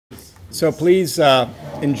So please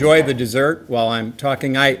enjoy the dessert while I'm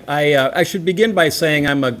talking. I should begin by saying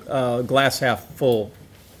I'm a glass half full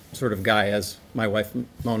sort of guy, as my wife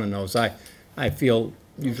Mona knows. I feel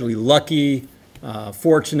usually lucky,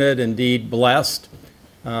 fortunate, indeed blessed.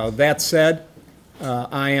 That said,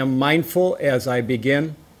 I am mindful as I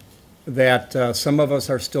begin that some of us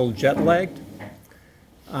are still jet lagged.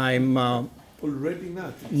 I'm already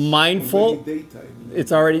not. It's mindful. Already daytime.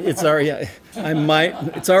 It's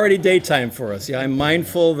already daytime for us. Yeah, I'm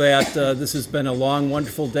mindful that this has been a long,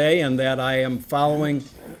 wonderful day, and that I am following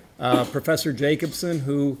Professor Jacobson,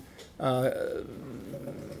 who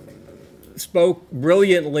spoke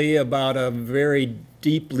brilliantly about a very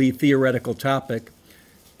deeply theoretical topic.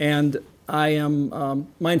 And I am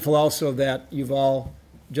mindful also that you've all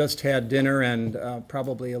just had dinner and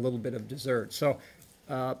probably a little bit of dessert. So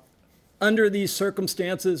under these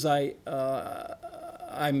circumstances, I'm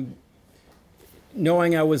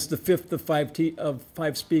knowing I was the fifth of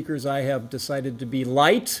five speakers, I have decided to be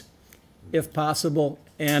light, if possible,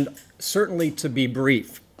 and certainly to be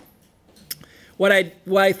brief. What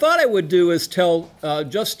I thought I would do is tell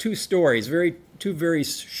just two stories, two very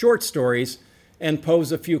short stories, and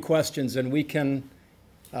pose a few questions, and we can,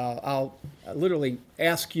 I'll literally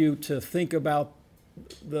ask you to think about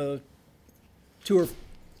the two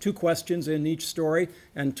questions in each story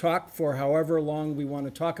and talk for however long we want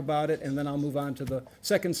to talk about it, and then I'll move on to the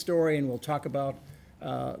second story and we'll talk about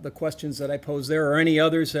the questions that I pose there or any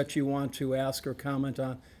others that you want to ask or comment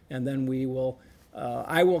on, and then we will,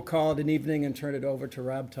 I will call it an evening and turn it over to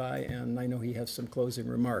Rob Ty, and I know he has some closing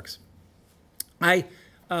remarks.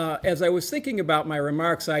 As I was thinking about my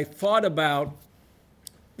remarks, I thought about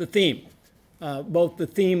the theme, both the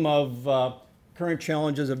theme of current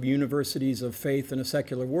challenges of universities of faith in a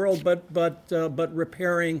secular world, but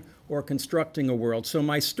repairing or constructing a world. So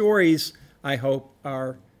my stories, I hope,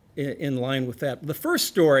 are in line with that. The first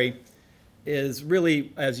story is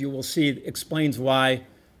really, as you will see, explains why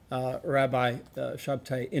Rabbi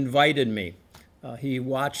Shabtai invited me. He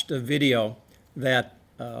watched a video that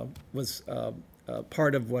was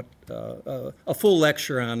part of what a full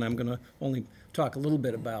lecture on. I'm going to only talk a little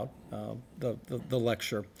bit about the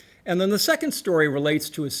lecture. And then the second story relates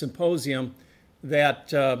to a symposium that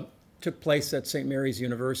took place at St. Mary's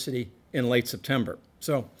University in late September.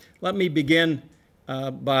 So let me begin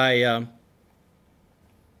by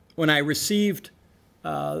when I received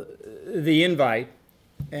the invite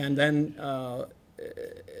and then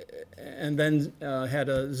had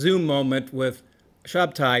a Zoom moment with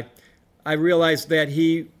Shabtai. I realized that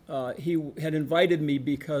he had invited me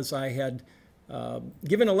because I had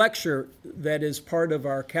given a lecture that is part of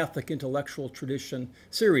our Catholic Intellectual Tradition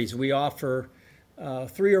series. We offer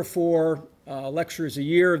 3 or 4 lectures a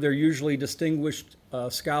year. They're usually distinguished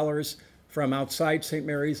scholars from outside St.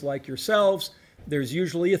 Mary's like yourselves. There's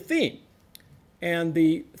usually a theme. And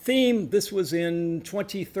the theme, this was in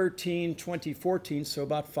 2013, 2014, so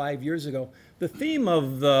about 5 years ago. The theme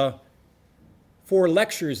of the 4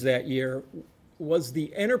 lectures that year was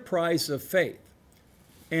the enterprise of faith.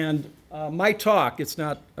 And my talk,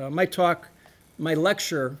 my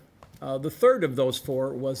lecture, the third of those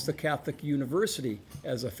 4 was the Catholic University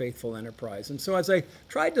as a faithful enterprise. And so as I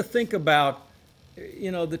tried to think about,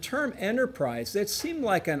 the term enterprise, that seemed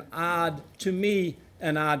like to me,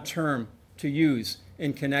 an odd term to use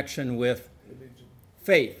in connection with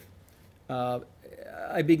faith.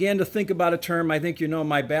 I began to think about a term. I think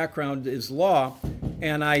my background is law,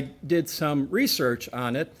 and I did some research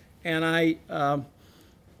on it, and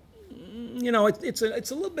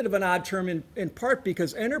it's a little bit of an odd term in part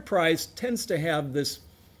because enterprise tends to have this,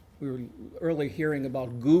 we were early hearing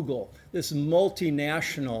about Google, this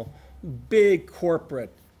multinational, big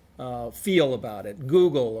corporate feel about it,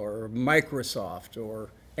 Google or Microsoft or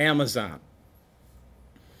Amazon.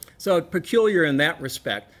 So peculiar in that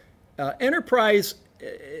respect. Enterprise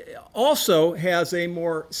also has a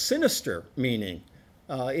more sinister meaning.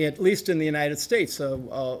 At least in the United States,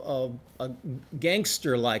 a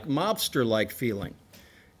gangster-like, mobster-like feeling.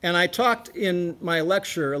 And I talked in my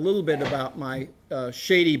lecture a little bit about my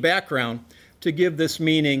shady background to give this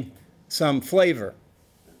meaning some flavor.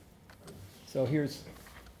 So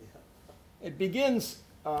it begins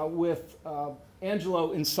with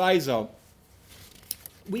Angelo Inciso.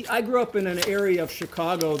 I grew up in an area of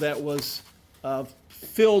Chicago that was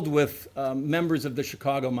filled with members of the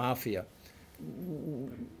Chicago Mafia.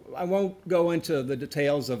 I won't go into the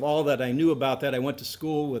details of all that I knew about that. I went to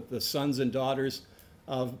school with the sons and daughters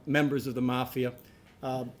of members of the Mafia.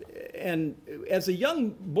 And as a young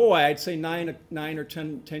boy, I'd say 9 or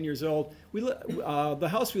 10 years old, the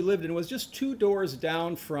house we lived in was just 2 doors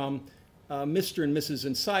down from Mr. and Mrs.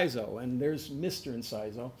 Inciso, and there's Mr.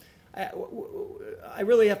 Inciso. I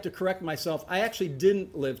really have to correct myself. I actually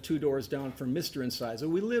didn't live 2 doors down from Mr. Inciso.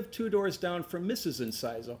 We lived 2 doors down from Mrs.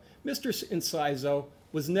 Inciso. Mr. Inciso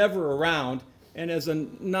was never around, and as a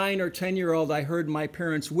 9 or 10-year-old, I heard my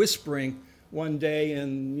parents whispering one day,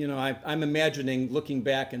 and I'm imagining looking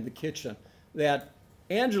back in the kitchen, that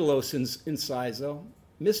Angelo Inciso,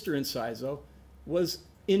 Mr. Inciso, was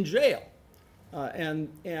in jail.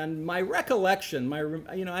 And my recollection,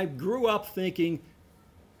 I grew up thinking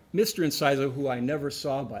Mr. Inciso, who I never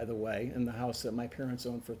saw, by the way, in the house that my parents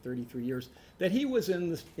owned for 33 years, that he was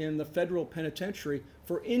in the federal penitentiary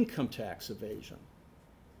for income tax evasion.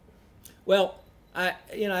 Well,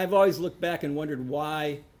 I've always looked back and wondered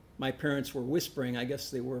why my parents were whispering. I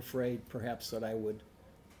guess they were afraid, perhaps, that I would,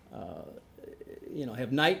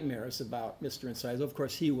 have nightmares about Mr. Inciso. Of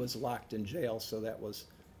course, he was locked in jail, so that was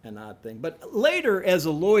an odd thing. But later, as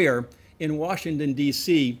a lawyer in Washington,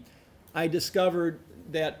 D.C., I discovered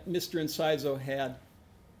that Mr. Inciso had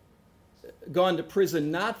gone to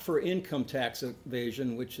prison not for income tax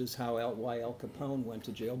evasion, which is why Al Capone went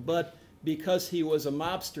to jail, but because he was a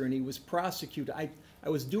mobster and he was prosecuted. I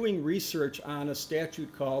was doing research on a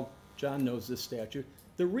statute called, John knows this statute,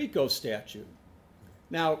 the RICO statute.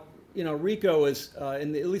 Now, RICO is, at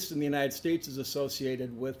least in the United States, is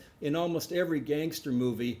associated with, in almost every gangster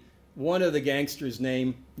movie, one of the gangsters'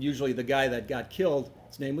 name, usually the guy that got killed,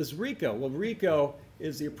 his name was RICO. Well, RICO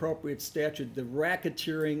is the appropriate statute, the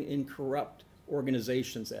Racketeering in Corrupt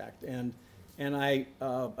Organizations Act. And I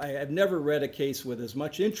have never read a case with as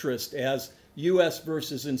much interest as U.S.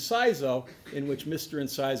 versus Inciso, in which Mr.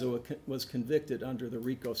 Inciso was convicted under the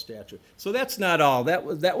RICO statute. So that's not all. That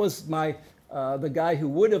was the guy who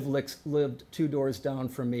would have lived 2 doors down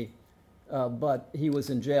from me, but he was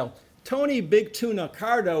in jail. Tony Big Tuna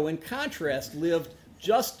Cardo, in contrast, lived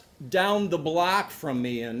just down the block from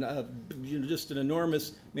me, and just an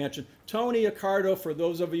enormous mansion. Tony Accardo, for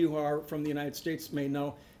those of you who are from the United States may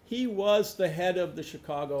know, he was the head of the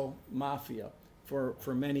Chicago Mafia for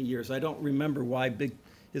many years. I don't remember why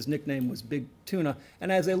his nickname was Big Tuna.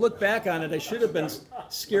 And as I look back on it, I should have been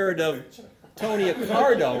scared of Tony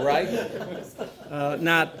Accardo, right?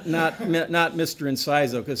 Not Mr.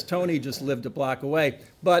 Inciso, because Tony just lived a block away.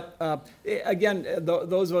 But again,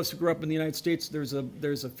 those of us who grew up in the United States, there's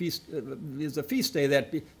a feast day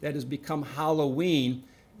that has become Halloween,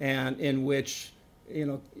 and in which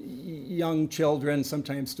young children,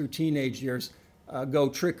 sometimes through teenage years, go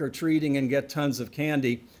trick-or-treating and get tons of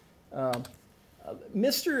candy.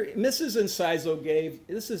 Mrs. Inciso gave,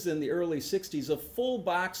 this is in the early 60s, a full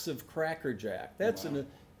box of Cracker Jack.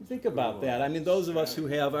 Think about that. I mean, those of us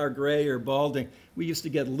who are gray or balding, we used to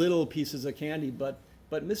get little pieces of candy, but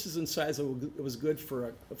Mrs. Inciso was good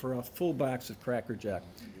for a full box of Cracker Jack.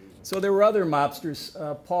 So there were other mobsters.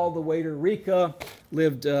 Paul the waiter Rica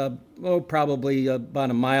lived, probably about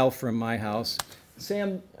a mile from my house.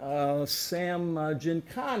 Sam Gincana,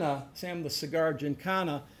 Sam the Cigar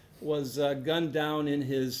Gincana, was gunned down in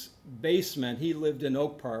his basement. He lived in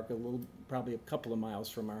Oak Park, probably a couple of miles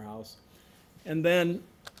from our house. And then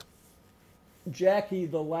Jackie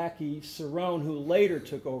the Lackey Cerrone, who later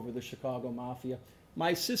took over the Chicago Mafia.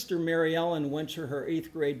 My sister Mary Ellen went to her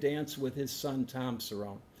 8th grade dance with his son Tom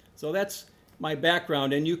Cerrone. So that's my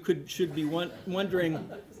background, and you should be wondering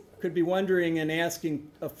and asking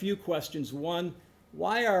a few questions. One,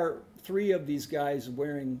 why are 3 of these guys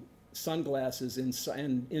wearing sunglasses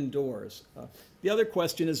indoors? The other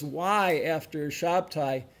question is why, after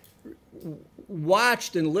Shabtai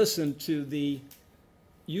watched and listened to the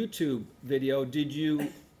YouTube video, did you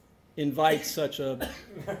invite such a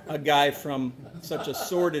guy from such a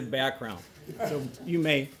sordid background? So you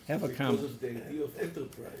may have a comment. Because of the idea of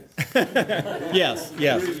enterprise. Yes.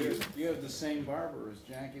 You have the same barber as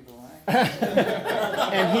Jackie the Lackey.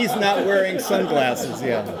 And he's not wearing sunglasses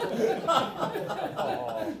yet.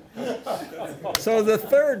 So the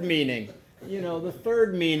third meaning, the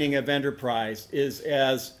third meaning of enterprise is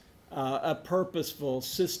as a purposeful,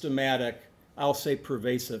 systematic, I'll say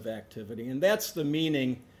pervasive activity. And that's the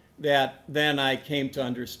meaning that then I came to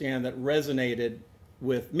understand that resonated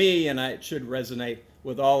with me, and it should resonate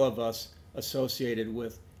with all of us associated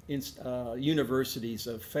with universities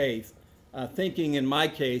of faith. Thinking in my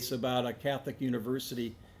case about a Catholic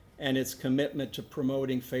university and its commitment to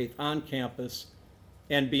promoting faith on campus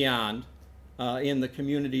and beyond in the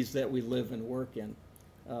communities that we live and work in.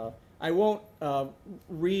 I won't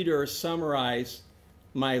read or summarize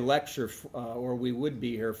my lecture, or we would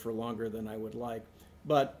be here for longer than I would like,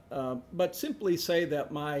 but simply say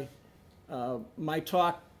that my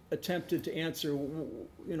talk attempted to answer,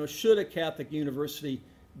 should a Catholic university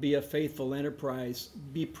be a faithful enterprise,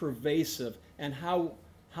 be pervasive, and how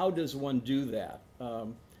does one do that?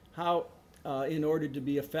 How, in order to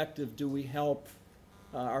be effective, do we help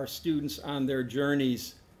our students on their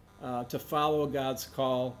journeys to follow God's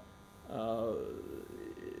call,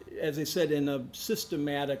 as I said, in a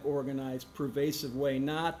systematic, organized, pervasive way,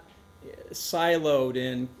 not siloed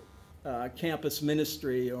in campus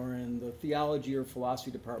ministry or in the theology or philosophy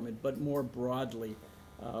department, but more broadly.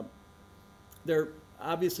 There are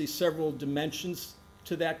obviously several dimensions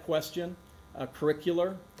to that question.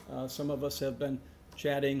 Curricular, some of us have been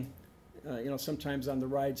chatting, sometimes on the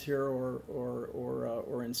rides here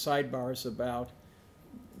or in sidebars about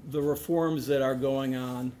the reforms that are going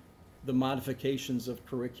on, the modifications of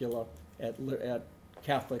curricula at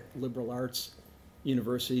Catholic liberal arts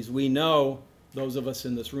universities. We know, those of us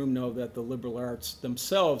in this room know, that the liberal arts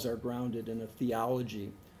themselves are grounded in a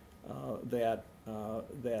theology that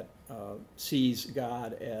sees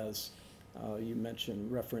God as, you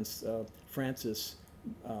mentioned, reference Francis,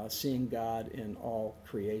 seeing God in all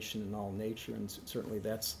creation and all nature, and certainly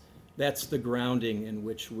that's the grounding in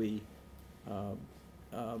which we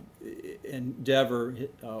endeavor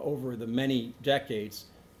over the many decades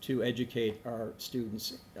to educate our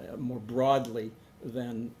students more broadly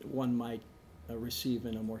than one might receive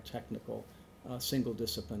in a more technical, single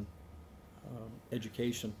discipline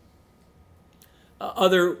education.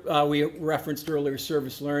 We referenced earlier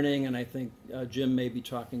service learning, and I think Jim may be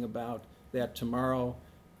talking about that tomorrow.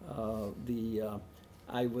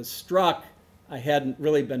 I was struck, I hadn't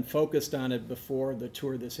really been focused on it before the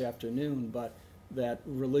tour this afternoon, but that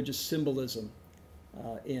religious symbolism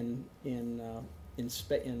in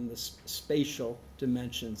the spatial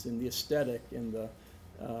dimensions, in the aesthetic, in the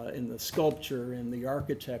sculpture, in the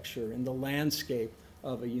architecture, in the landscape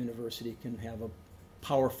of a university can have a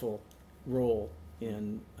powerful role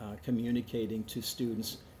in communicating to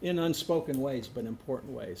students in unspoken ways, but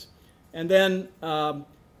important ways. And then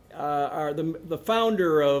the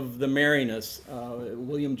founder of the Marianists,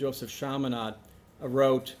 William Joseph Chaminade,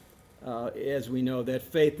 wrote, as we know, that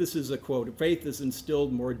faith, this is a quote, faith is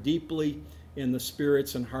instilled more deeply in the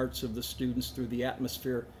spirits and hearts of the students through the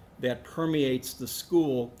atmosphere that permeates the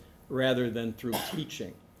school rather than through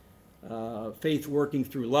teaching. Faith working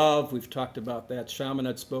through love, we've talked about that.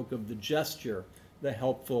 Chaminade spoke of the gesture, the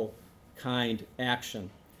helpful, kind action.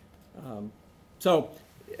 So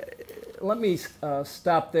let me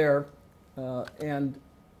stop there and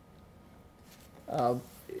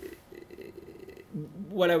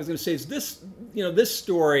what I was going to say is this, this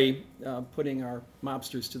story, putting our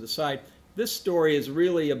mobsters to the side, this story is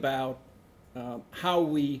really about how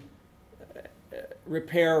we help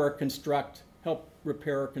repair or construct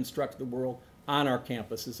the world on our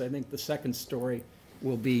campuses. I think the second story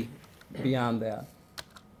will be beyond that.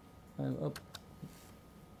 I'm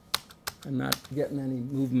not getting any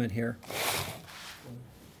movement here.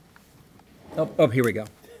 Oh, here we go.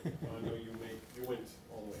 No, you went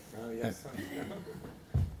all the way. Oh, yes.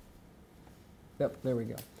 Yep, there we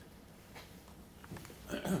go.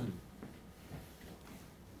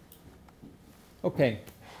 Okay.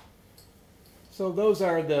 So those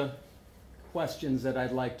are the questions that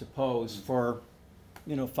I'd like to pose for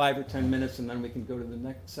 5 or 10 minutes, and then we can go to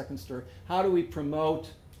the second story. How do we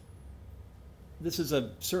promote? This is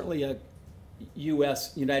certainly a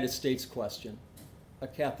United States question, a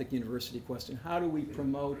Catholic university question. How do we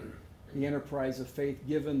promote the enterprise of faith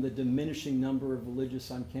given the diminishing number of religious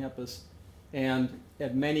on campus and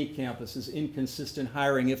at many campuses inconsistent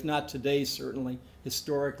hiring, if not today, certainly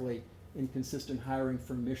historically inconsistent hiring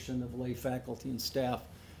for mission of lay faculty and staff?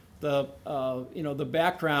 The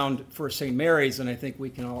background for St. Mary's, and I think we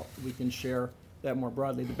can share that more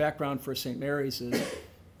broadly. The background for St. Mary's is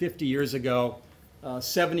 50 years ago,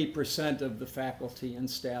 70% of the faculty and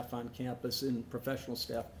staff on campus and professional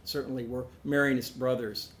staff certainly were Marianist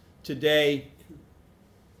brothers. Today,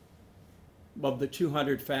 of the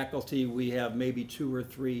 200 faculty, we have maybe 2 or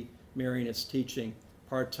 3 Marianists teaching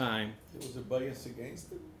part-time. There was a bias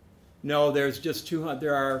against it? No, there's just 200.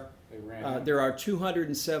 There are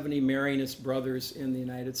 270 Marianist brothers in the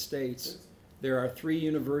United States. There are 3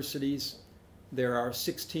 universities. There are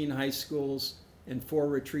 16 high schools and 4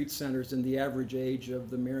 retreat centers, and the average age of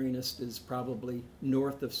the Marianist is probably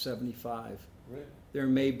north of 75. Right. There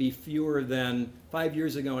may be fewer than, 5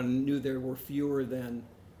 years ago, I knew there were fewer than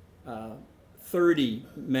 30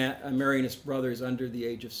 Marianist brothers under the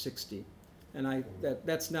age of 60. And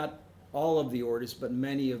that's not all of the orders, but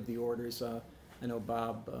many of the orders. I know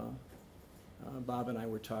Bob and I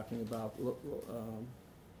were talking about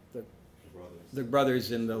the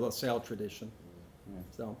brothers in the LaSalle tradition. Yeah.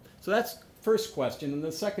 So that's first question. And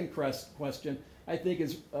the second question, I think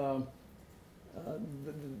is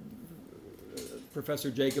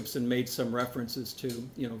Professor Jacobson made some references to,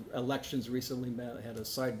 elections recently had a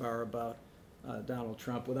sidebar about Donald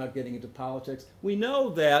Trump without getting into politics. We know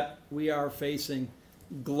that we are facing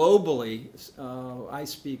globally, I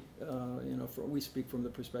speak, we speak from the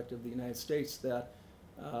perspective of the United States, that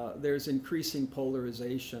there's increasing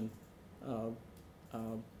polarization,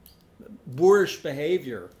 boorish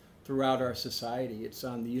behavior throughout our society. It's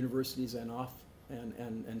on the universities and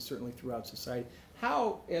and certainly throughout society.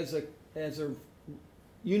 How, as a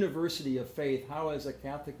university of faith, how as a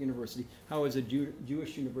Catholic university, how as a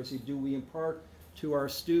Jewish university, do we impart to our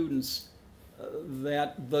students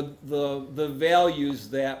that the values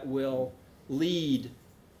that will lead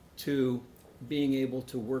to being able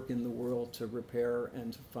to work in the world to repair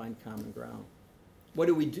and to find common ground? What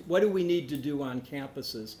do we need to do on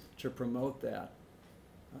campuses to promote that?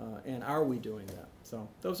 And are we doing that? So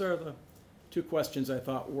those are the two questions I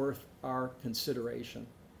thought worth our consideration.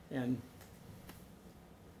 And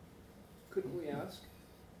couldn't we ask,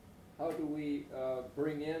 how do we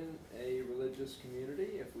bring in a religious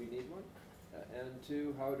community if we need one? And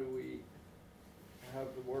two, how do we have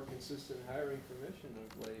the more consistent hiring permission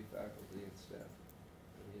of lay faculty and staff?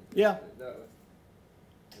 I mean, yeah.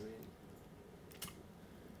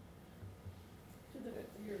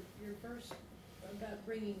 Your first about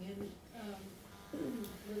bringing in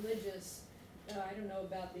religious, I don't know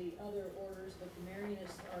about the other orders, but the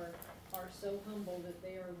Marianists are so humble that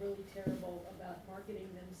they are really terrible about marketing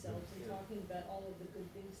themselves and talking about all of the good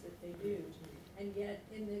things that they do. And yet,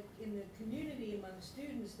 in the community among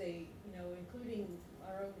students, they, including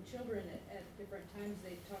our own children, at different times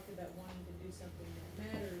they've talked about wanting to do something that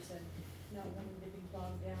matters and not wanting to be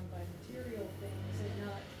bogged down by material things and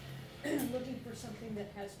not looking for something that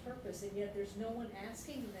has purpose. And yet, there's no one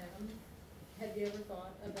asking them, have you ever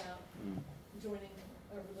thought about joining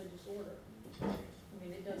a religious order? I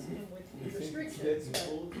mean, it does come with restrictions. That's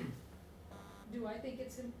important. Do I think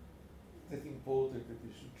it's That's important that you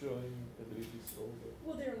should join a religious order.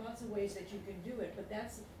 well, there are lots of ways that you can do it, but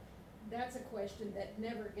that's a question that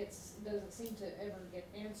doesn't seem to ever get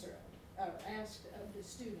answered, asked of the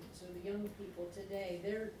students or the young people today.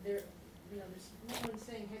 They're there's no one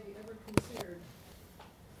saying, have you ever considered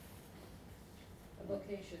a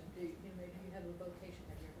vocation? Maybe you have a vocation,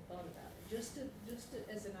 have you ever thought about it? Just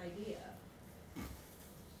as an idea.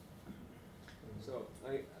 So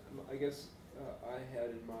I guess I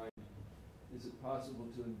had in mind, is it possible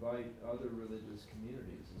to invite other religious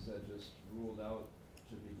communities? Is that just ruled out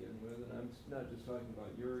to begin with? And I'm not just talking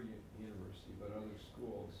about your university, but other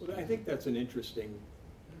schools. Well, I think that's an interesting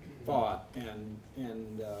thought, and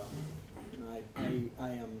I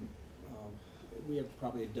am. We have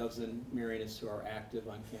probably a dozen Marianists who are active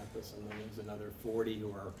on campus, and then there's another 40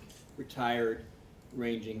 who are retired,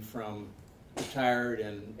 ranging from retired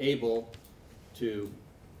and able to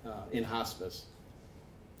in hospice.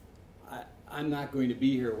 I'm not going to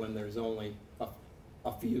be here when there's only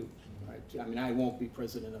a few. Right? I mean, I won't be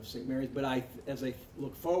president of St. Mary's, but as I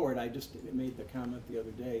look forward, I just made the comment the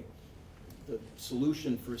other day, the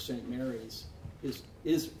solution for St. Mary's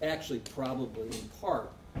is actually probably in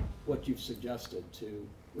part what you've suggested, to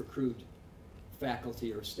recruit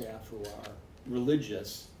faculty or staff who are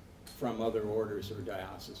religious from other orders or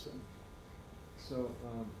diocesan. So,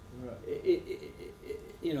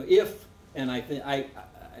 if, and I think,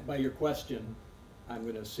 by your question, I'm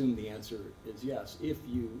going to assume the answer is yes. If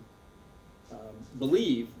you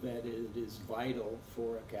believe that it is vital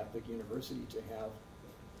for a Catholic university to have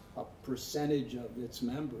a percentage of its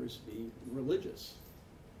members be religious.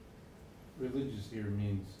 Religious here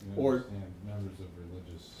means, Or- understand, members of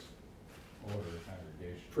religious order,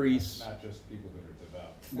 congregation. Priests. Not just people that are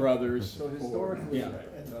devout. Brothers. so historically, Yeah.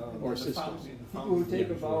 Or sisters. people who take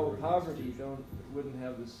a vow of poverty wouldn't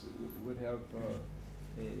have this, would have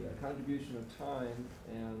a contribution of time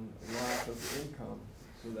and a lot of income,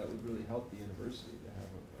 so that would really help the university to have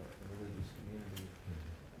a religious community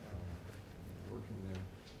working there.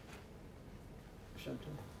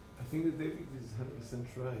 Chantal? I think that David is 100%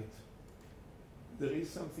 right. There is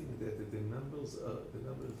something that the numbers are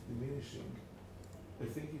diminishing. I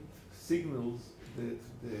think it signals that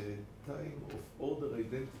the time of order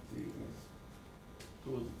identity is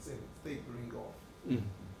towards its end, tapering off. Mm.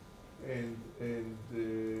 And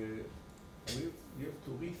you have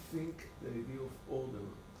to rethink the idea of order.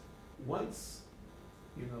 Once,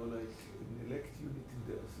 like an elect unit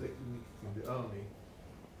in the army,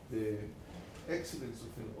 the excellence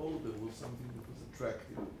of an order was something that was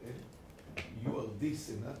attractive. And you are this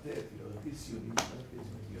and not that, you are this unit, not this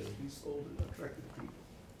unit, you are this order, attracted people.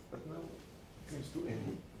 But now it seems to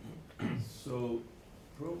end. So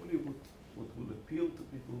probably what will appeal to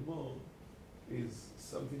people more is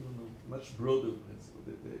something on a much broader principle,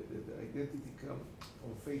 that the identity comes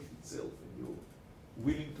from faith itself, and you're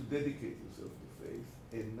willing to dedicate yourself to faith,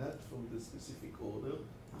 and not from the specific order,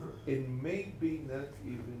 and maybe not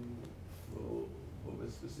even from a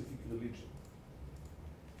specific religion.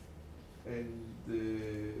 And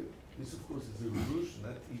this, of course, is a revolution,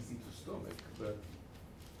 not easy to stomach, but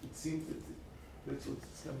it seems that that's what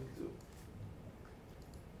it's coming to.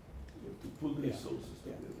 You have to pull the Yeah. resources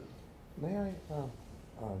Yeah. together. May I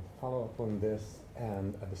follow up on this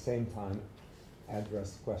and at the same time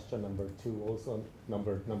address question number 2, also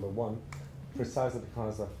number 1, precisely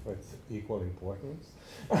because of its equal importance.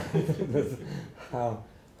 How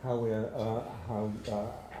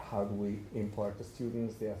do we impart to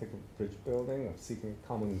students the ethic of bridge building, of seeking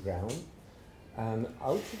common ground? And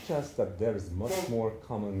I would suggest that there is much more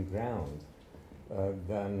common ground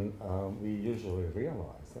than we usually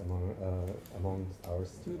realize amongst our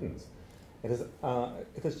students. It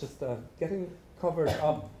is just getting covered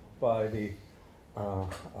up by the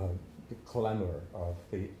clamor of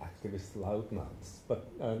the activist loudmouths. But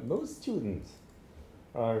most students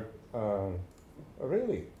are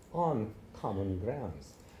really on common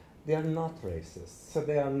grounds. They are not racist, so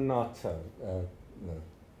they are not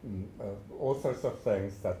all sorts of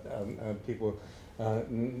things that people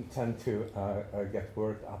tend to get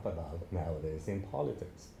worked up about nowadays in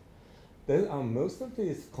politics. Most of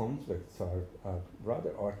these conflicts are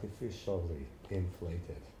rather artificially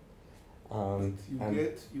inflated.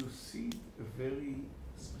 You see a very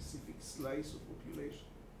specific slice of population.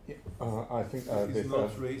 I think It's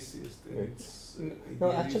not racist. And it's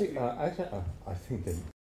no, actually, idealistic. I think the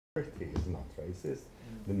majority is not racist.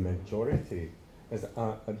 The majority is,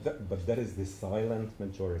 but that is the silent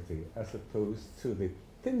majority, as opposed to the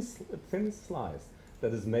thin slice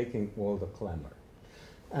that is making all the clamor.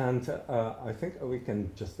 And I think we can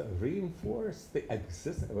just reinforce the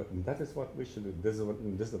existence. That is what we should do. This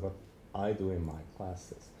is what I do in my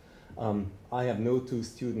classes. I have no 2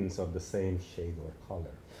 students of the same shade or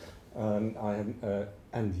color.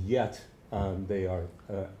 And yet they are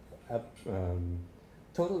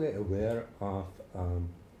totally aware of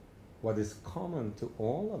what is common to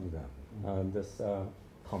all of them, this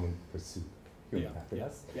common pursuit, human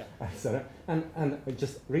happiness, etc. And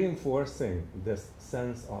just reinforcing this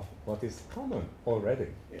sense of what is common already,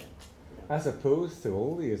 as opposed to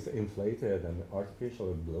all these inflated and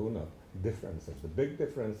artificially blown up differences, the big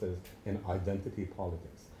differences in identity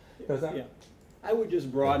politics. I would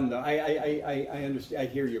just broaden the, I understand, I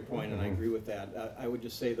hear your point, and I agree with that. I would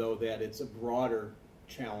just say, though, that it's a broader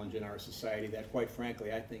challenge in our society that, quite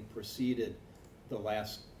frankly, I think preceded the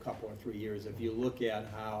last couple or 3 years. If you look at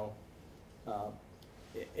how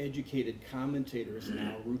educated commentators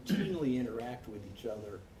now routinely interact with each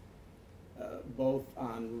other, both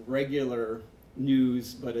on regular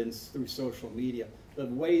news, but through social media, the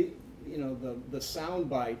way, the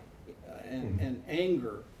soundbite and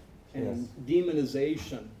anger and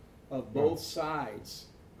demonization of both sides,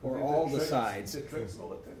 or all the sides. It attracts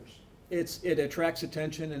all attention. It attracts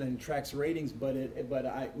attention and it attracts ratings, but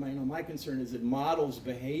my concern is it models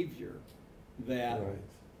behavior that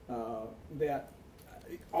that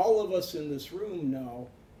all of us in this room know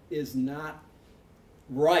is not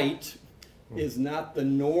right, is not the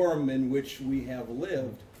norm in which we have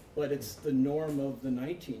lived, but it's the norm of the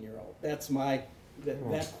 19-year-old. That's my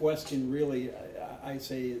that question really. I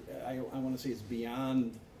want to say it's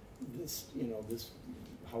beyond this. This.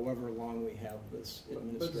 However long we have this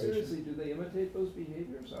administration. But seriously, do they imitate those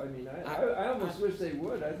behaviors? I mean, I almost wish they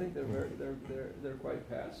would. I think they're quite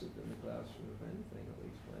passive in the classroom, if anything, at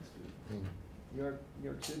least my students. New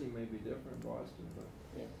York City may be different, Boston, but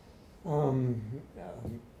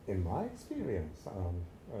in my experience,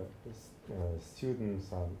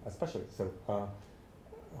 students, especially,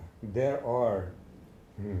 there are,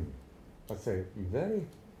 let's say, very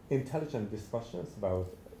intelligent discussions about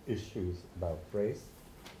issues about race,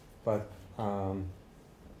 but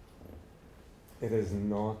it is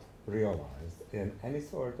not realized in any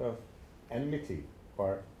sort of enmity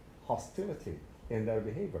or hostility in their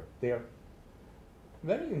behavior. They are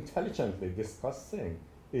very intelligently discussing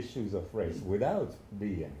issues of race without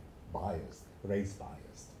being biased, race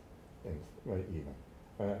biased, even,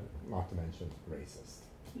 not to mention racist.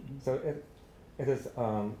 So it is,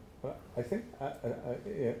 I think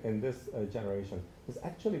in this generation, it's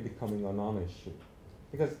actually becoming a non-issue,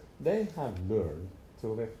 because they have learned to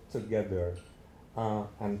live together,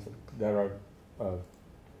 and there are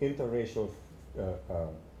interracial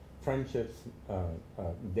friendships,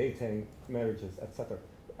 dating, marriages, etc.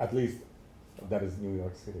 At least that is New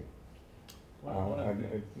York City. One of and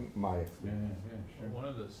the- my Yeah, experience. sure. One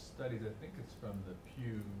of the studies, I think it's from the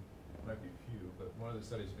Pew, might be Pew, but one of the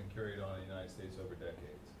studies has been carried on in the United States over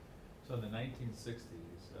decades. So in the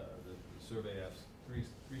 1960s, the survey asked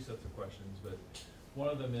three sets of questions, but one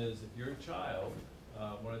of them is, if your child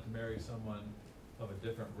wanted to marry someone of a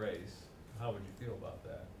different race, how would you feel about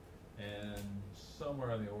that? And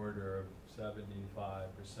somewhere on the order of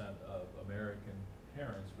 75% of American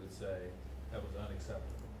parents would say that was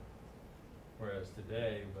unacceptable. Whereas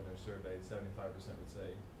today, when they're surveyed, 75% would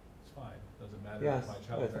say, it's fine, doesn't matter Yes, if my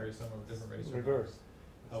child yes. marries someone of a different race or not. Reverse.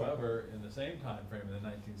 However, in the same time frame, in the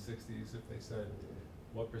 1960s, if they said,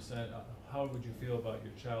 what percent, how would you feel about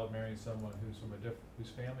your child marrying someone who's from whose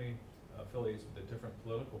family affiliates with a different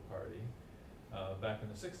political party? Back in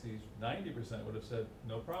the 60s, 90% would have said,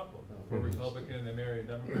 no problem. We're Mhm. Republican, they marry a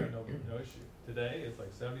Democrat, no issue. Today, it's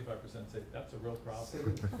like 75% say, that's a real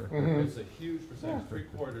problem. It's a huge percentage,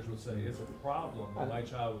 3/4 would say, it's a problem that my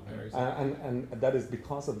child would marry someone. And that is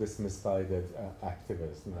because of this misguided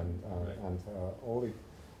activism Right. and all the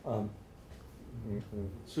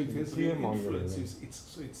So it has real influence.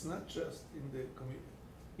 So it's not just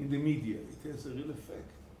in the media. It has a real effect.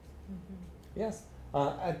 Yes,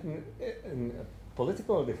 and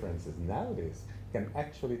political differences nowadays can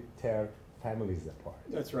actually tear families apart.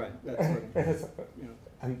 That's right, that's right. Yeah.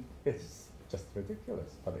 And it's just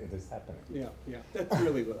ridiculous, but it is happening. Yeah, yeah, that's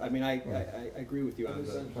really good. I mean, I agree with you on That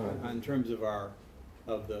is the, unfortunate. on terms of our,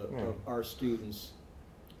 of Yeah. our students'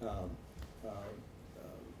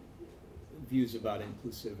 views about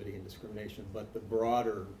inclusivity and discrimination, but the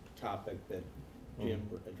broader topic that Jim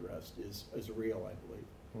addressed is real, I believe.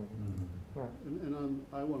 Right. And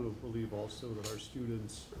I want to believe also that our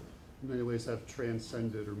students in many ways have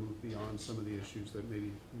transcended or moved beyond some of the issues that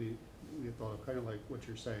maybe we thought of, kind of like what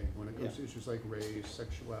you're saying, when it comes to issues like race,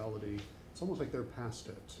 sexuality, it's almost like they're past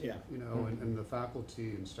it. Yeah. You know, and the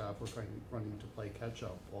faculty and staff are kind of running to play catch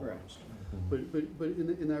up Right. almost. But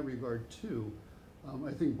in that regard too,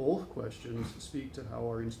 I think both questions speak to how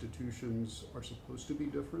our institutions are supposed to be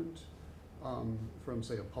different from,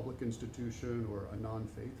 say, a public institution or a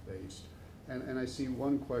non-faith based. And I see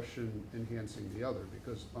one question enhancing the other,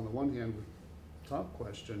 because on the one hand, with top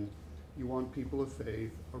question, you want people of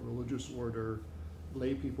faith, a religious order,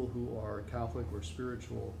 lay people who are Catholic or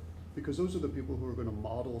spiritual, because those are the people who are going to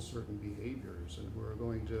model certain behaviors and who are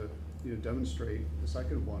going to, you know, demonstrate the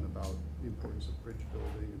second one about the importance of bridge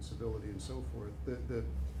building and civility and so forth.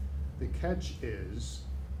 The catch is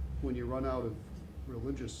when you run out of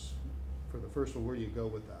religious, for the first one, where do you go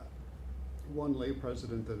with that? One lay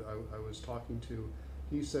president that I was talking to,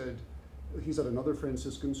 he said he's at another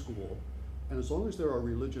Franciscan school, and as long as there are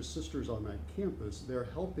religious sisters on that campus, they're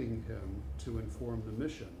helping him to inform the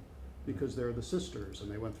mission, because they're the sisters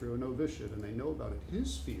and they went through a novitiate and they know about it.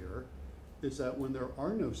 His fear is that when there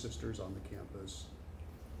are no sisters on the campus,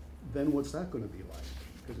 then what's that going to be like?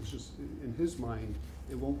 Because it's just, in his mind,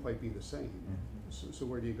 it won't quite be the same. So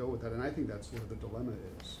where do you go with that? And I think that's where the dilemma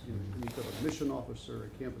is. You know, you've got a mission officer,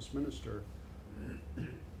 a campus minister,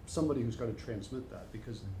 somebody who's got to transmit that,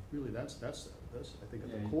 because really that's I think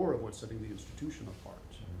at the core of what's setting the institution apart.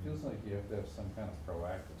 It feels like you have to have some kind of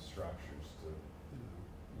proactive structures to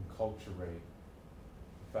enculturate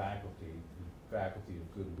faculty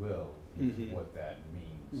of goodwill into Mhm. what that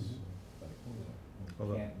means. Mhm. Like, it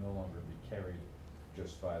Well, can't no longer be carried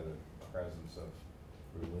just by the presence of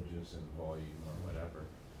religious in volume or whatever,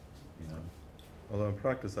 you know? Although in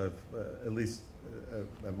practice, I've, at least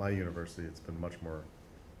at my university, it's been much more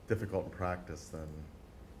difficult in practice than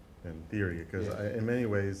in theory, because Yeah. in many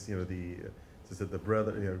ways, you know, as I said, the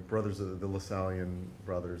brothers of the Lasallian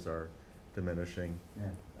brothers are diminishing,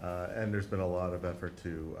 and there's been a lot of effort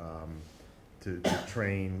to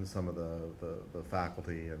train some of the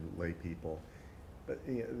faculty and lay people. But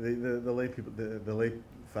you know, the lay people, the lay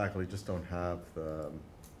faculty just don't have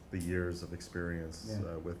the years of experience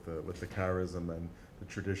with the charism and the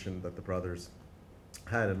tradition that the brothers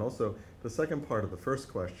had. And also, the second part of the first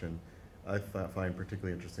question I find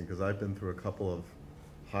particularly interesting, because I've been through a couple of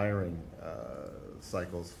hiring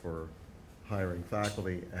cycles for hiring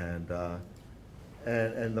faculty, and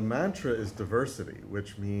the mantra is diversity,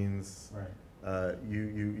 which means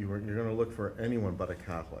you're going to look for anyone but a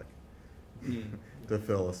Catholic to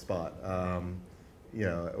fill a spot. You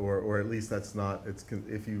know, or at least that's not.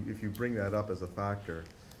 If you bring that up as a factor,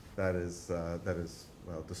 that is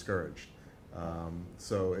well discouraged.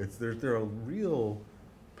 So there are real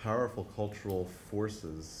powerful cultural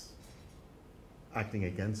forces acting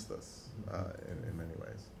against this in many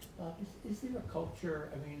ways. Is there a culture,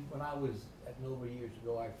 I mean, when I was at Nova years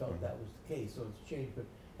ago, I felt that was the case, so it's changed, but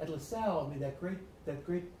at LaSalle, I mean, that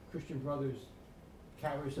great Christian Brothers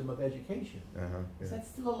charism of education. Yeah. Is that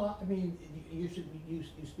still alive? I mean, you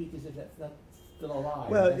speak as if that's not still alive.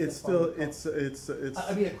 Well, That's it's the part still, of the it's.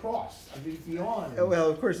 I mean, across. I mean, beyond. Well,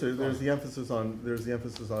 of course, there's the emphasis on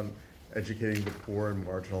educating the poor and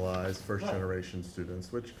marginalized first generation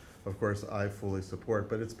students, which of course I fully support,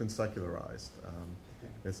 but it's been secularized.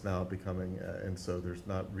 It's now becoming, and so there's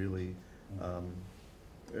not really,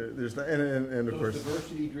 there's not, and of course.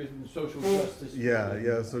 Diversity-driven social justice.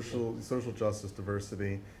 Yeah, social justice,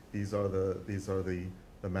 diversity. These are the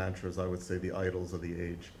mantras, I would say, the idols of the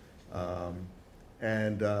age.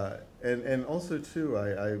 And also too,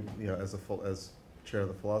 I as chair of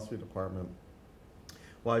the philosophy department,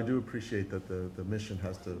 while I do appreciate that the mission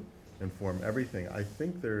has to inform everything, I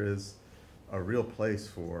think there is a real place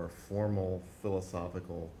for formal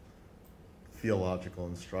philosophical, theological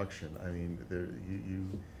instruction. I mean,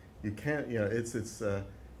 you can't,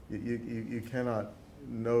 you cannot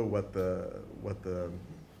know what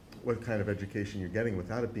kind of education you're getting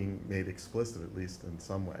without it being made explicit, at least in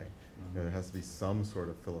some way. There has to be some sort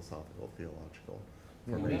of philosophical, theological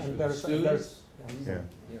formation. Yeah.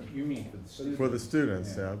 You mean for the students? For the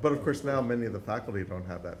students, yeah. But of course now many of the faculty don't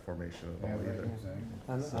have that formation at all either.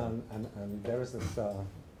 And there is this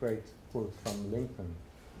great quote from Lincoln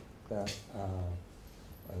that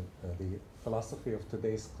the philosophy of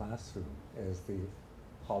today's classroom is the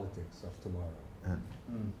politics of tomorrow.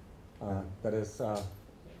 That is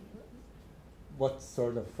what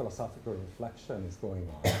sort of philosophical reflection is going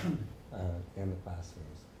on in the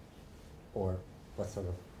classrooms, or what sort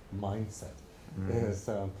of mindset is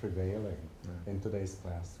prevailing in today's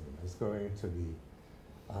classroom is going to be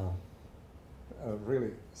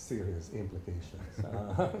really serious implications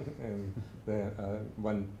and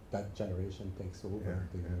when that generation takes over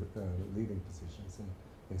the leading positions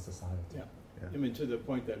in society. Yeah. Yeah. I mean, to the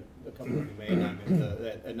point that a couple of you made, I mean,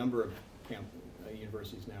 that a number of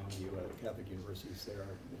universities now in the U.S., Catholic universities, there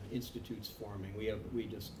are institutes forming. We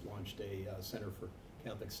just launched a Center for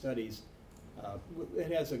Catholic Studies.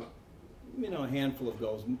 It has a handful of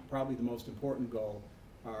goals. Probably the most important goal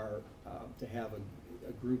are to have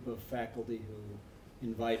a group of faculty who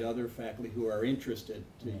invite other faculty who are interested,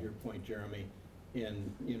 to your point, Jeremy,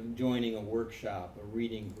 in joining a workshop, a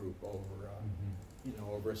reading group over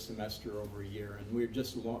a semester, over a year. And we've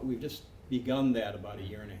just begun that about a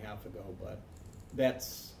year and a half ago. But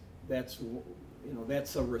that's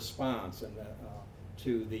a response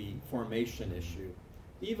to the formation issue,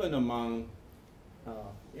 even among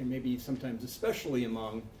and maybe sometimes especially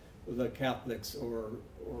among the Catholics or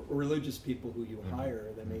religious people who you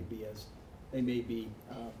hire. They may be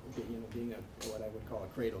being what I would call a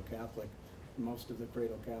cradle Catholic. Most of the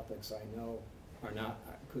cradle Catholics I know are not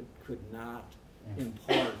could not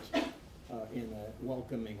impart in a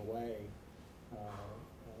welcoming way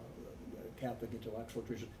Catholic intellectual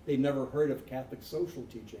tradition. They've never heard of Catholic social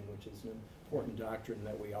teaching, which is an important doctrine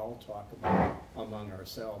that we all talk about among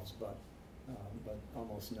ourselves, but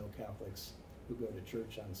almost no Catholics who go to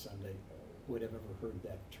church on Sunday would have ever heard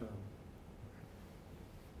that term.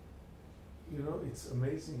 It's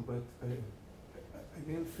amazing, but I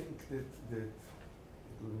didn't think that it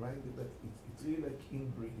will remind me, but it's really like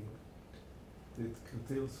inbreeding that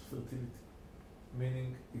curtails fertility.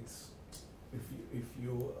 Meaning, it's if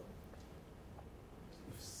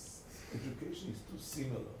education is too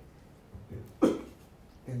similar,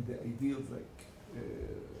 and the ideals like I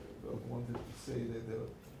wanted to say that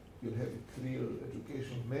you'll have a clear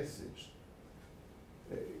educational message.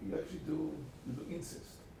 You actually do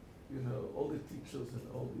incest. All the teachers and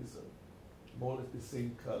all these are more or less the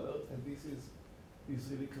same color, and this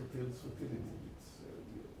really curtails fertility.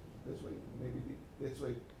 That's why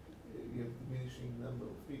you have diminishing number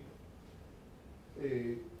of people.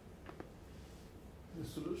 The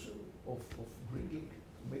solution of making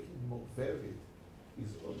it more varied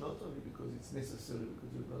is not only because it's necessary,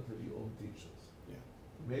 because you don't have your own teachers. Yeah.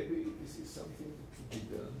 Maybe this is something that should be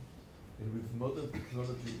done, and with modern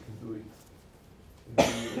technology you can do it in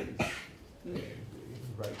many ways, in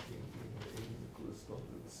writing, in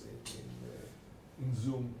correspondence, in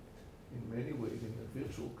Zoom, in many ways, in the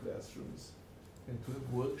virtual classrooms, and to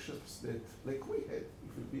have workshops that, like we had,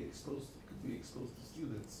 could be exposed to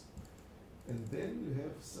students. And then you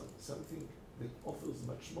have something that offers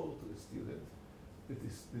much more to the student, that the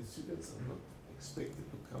students are not expected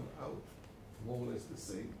to come out more or less the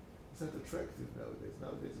same. It's not attractive nowadays.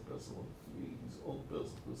 Nowadays a person wants to be his own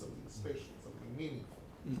person, do something special, something meaningful.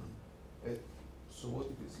 So what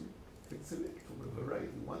it is, you can select from a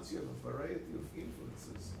variety. Once you have a variety of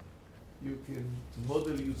influences, you can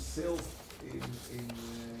model yourself in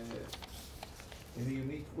in a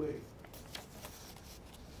unique way.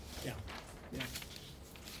 Yeah, yeah.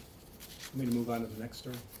 Want me to move on to the next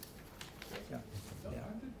story? Yeah.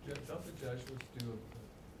 Don't the Jesuits do,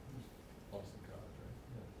 Boston College, right?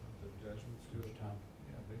 Yeah, the Jesuits do, Georgetown.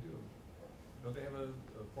 yeah, they do. Don't they have a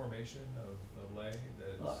formation of a lay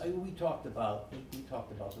that's? We talked about the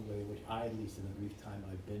way in which I, at least in the brief time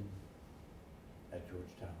I've been at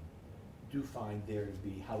Georgetown, do find there to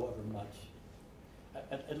be, however much,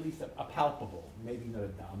 at least a palpable, maybe not a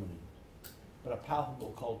dominant, but a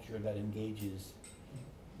palpable culture that engages,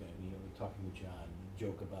 you know, we're talking with John,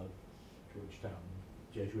 joke about Georgetown,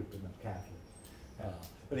 Jesuit but not Catholic,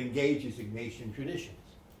 but engages Ignatian traditions.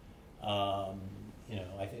 You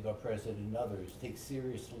know, I think our president and others take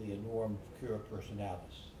seriously a norm cura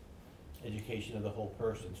personalis, education of the whole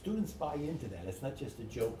person. Students buy into that. It's not just a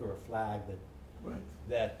joke or a flag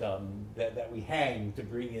that we hang to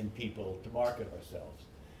bring in people to market ourselves.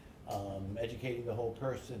 Educating the whole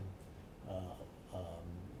person,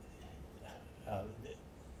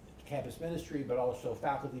 campus ministry, but also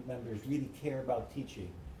faculty members really care about teaching.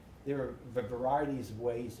 There are varieties of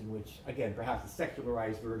ways in which, again, perhaps a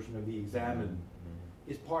secularized version of the examen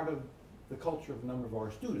is part of the culture of a number of our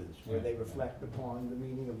students, where they reflect upon the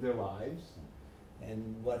meaning of their lives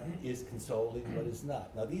and what is consoling, what is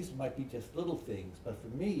not. Now, these might be just little things, but for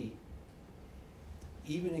me,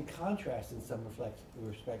 even in contrast in some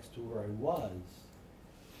respects to where I was,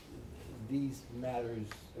 these matters,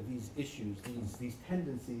 these issues, these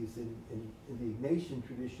tendencies in the Ignatian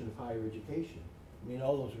tradition of higher education. I mean,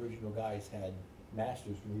 all those original guys had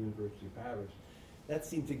masters from the University of Paris. That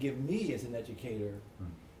seemed to give me, as an educator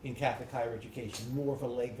in Catholic higher education, more of a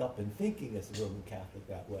leg up in thinking as a Roman Catholic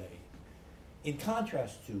that way. In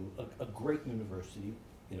contrast to a great university,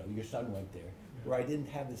 you know, your son went there, where I didn't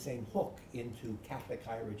have the same hook into Catholic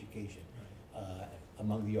higher education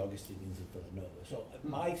among the Augustinians of Villanova. So in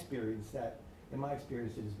my experience, it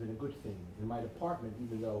has been a good thing. In my department,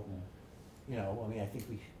 even though, you know, I mean, I think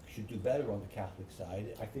we should do better on the Catholic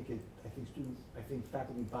side. I think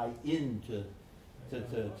faculty buy into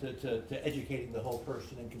to educating the whole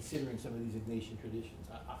person and considering some of these Ignatian traditions.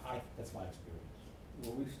 That's my experience.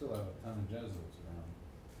 Well, we still have a ton of Jesuits around.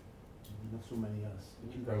 Not so many of us.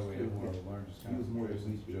 We probably have one of the largest He was more than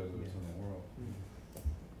concentrations of we do, Jesuits in the world.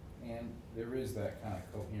 Mm-hmm. And there is that kind of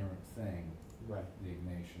coherent thing, Right. the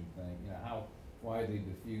Ignatian thing. You know, how widely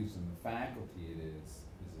diffused in the faculty it is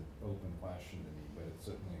an open question to me, but it's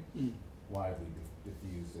certainly widely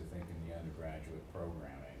diffused, I think, in the undergraduate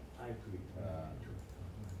programming. I agree.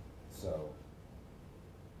 So,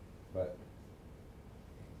 but,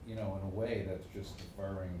 you know, in a way, that's just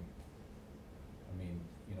deferring. I mean,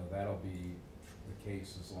 you know, that'll be the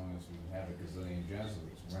case as long as we have a gazillion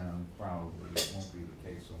Jesuits around. Probably it won't be the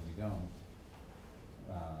case when we don't.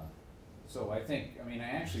 So I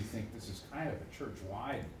actually think this is kind of a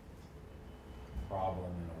church-wide problem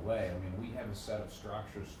in a way. I mean, we have a set of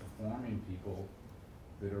structures for forming people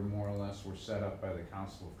that are more or less were set up by the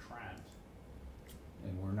Council of Trent.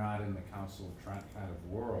 And we're not in the Council of Trent kind of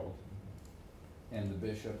world. And the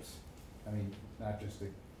bishops, I mean,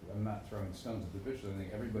 I'm not throwing stones at the bishops, I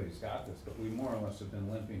think everybody's got this, but we more or less have been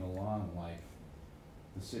limping along like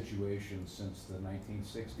the situation since the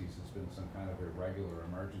 1960s has been some kind of irregular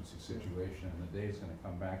emergency situation, and the day is going to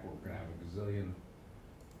come back where we're going to have a gazillion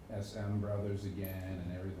SM brothers again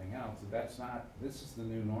and everything else. This is the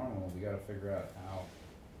new normal. We got to figure out how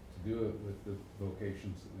to do it with the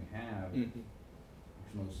vocations that we have, which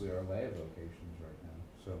mostly are lay vocations right now.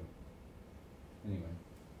 So, anyway.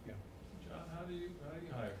 John, how do you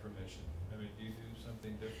hire for mission? I mean, do you do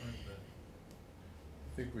something different than?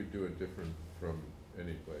 I think we do it different from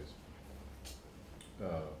any place.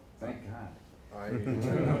 Thank God.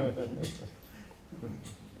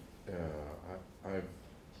 I've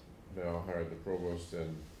now hired the provost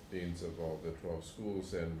and deans of all the 12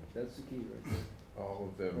 schools, and That's the key right there. all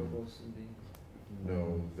of them Provost and dean.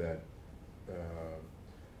 know that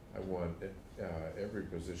I want every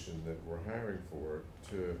position that we're hiring for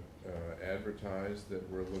to advertise that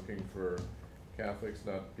we're looking for Catholics,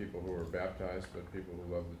 not people who are baptized, but people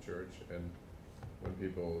who love the church. And when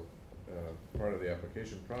people, part of the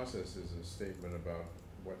application process is a statement about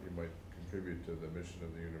what you might contribute to the mission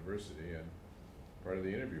of the university, and part of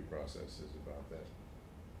the interview process is about that.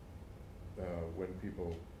 When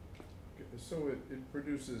people, so it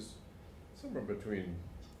produces somewhere between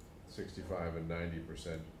 65 and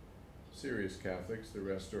 90% serious Catholics. The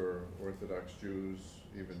rest are Orthodox Jews,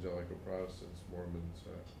 evangelical Protestants, Mormons,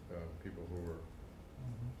 people who are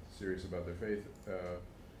serious about their faith.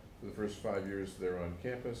 For the first 5 years they're on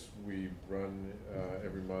campus, we run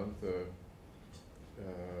every month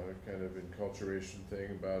kind of enculturation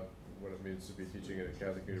thing about what it means to be teaching at a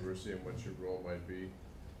Catholic university and what your role might be.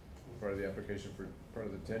 Part of the application for part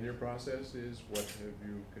of the tenure process is what have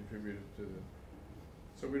you contributed to the,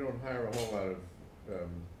 so we don't hire a whole lot of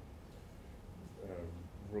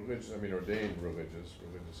religious, I mean ordained religious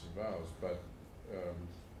in vows, but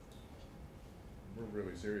we're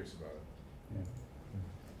really serious about it.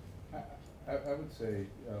 Yeah. I would say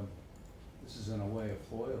this is in a way a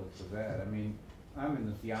foil to that. I mean, I'm in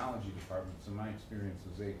the theology department, so my experience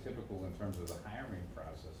is atypical in terms of the hiring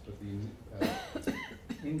process, but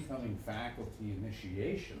the incoming faculty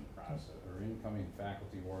initiation process or incoming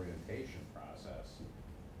faculty orientation process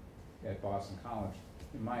at Boston College,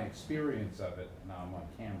 in my experience of it, now I'm on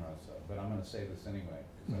camera, so, but I'm going to say this anyway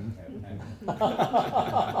because I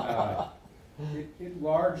have it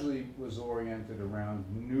largely was oriented around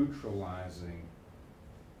neutralizing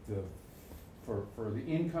for the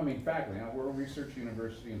incoming faculty. Now, we're a research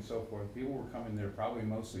university and so forth. People were coming there probably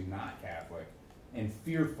mostly not Catholic and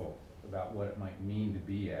fearful about what it might mean to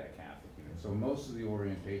be at a Catholic university. So most of the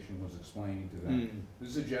orientation was explaining to them, this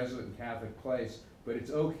is a Jesuit and Catholic place, but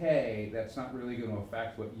it's okay, that's not really going to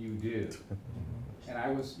affect what you do. And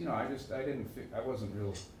I was, you know, I wasn't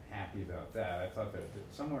real happy about that. I thought that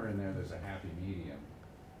somewhere in there's a happy medium,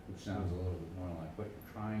 which sounds a little bit more like what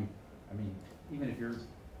you're trying, I mean, even if you're,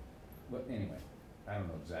 but anyway, I don't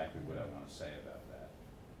know exactly what I want to say about that.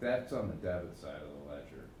 That's on the debit side of the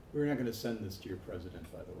ledger. We're not going to send this to your president,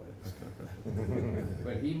 by the way.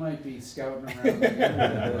 But he might be scouting around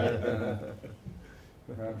the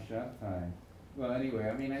around shot time. Well, anyway,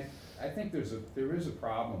 I mean, I think there is a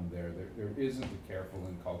problem there. There isn't a careful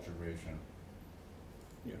enculturation,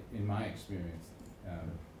 in my experience,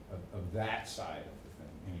 of that side of the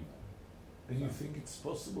thing. Anyway. And you think it's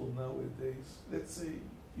possible nowadays? Let's say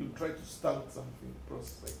you try to start something,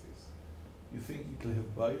 process like this. You think it will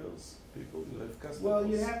have buyers, people will have customers? Well,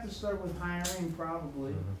 you have to start with hiring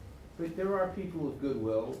probably, but there are people of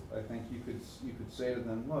goodwill. I think you could say to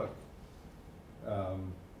them, look,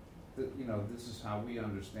 you know, this is how we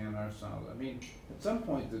understand ourselves. I mean, at some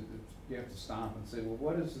point you have to stop and say, well,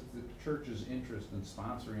 what is the church's interest in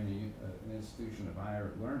sponsoring an institution of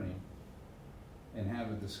higher learning? And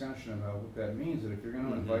have a discussion about what that means. And if you're going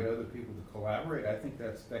to invite other people to collaborate, I think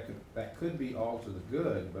that could be all to the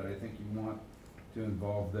good. But I think you want to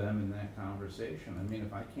involve them in that conversation. I mean,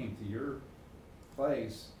 if I came to your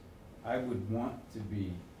place, I would want to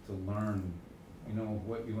learn, you know,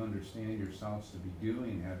 what you understand yourselves to be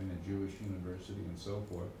doing, having a Jewish university and so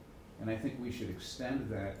forth. And I think we should extend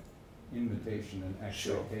that invitation and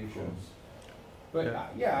expectation. Sure, but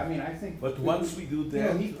I mean, I think. But once we do that, you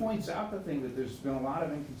know, he points out the thing that there's been a lot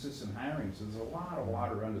of inconsistent hiring, so there's a lot of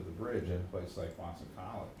water under the bridge at a place like Boston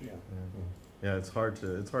College. Yeah, it's hard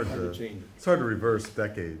to change. it's hard to reverse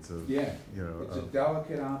decades of you know. It's a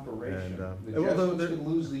delicate operation. And, the although Jesuits could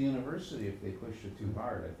lose the university if they pushed it too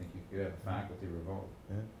hard. I think you could have a faculty revolt.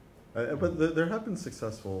 But there have been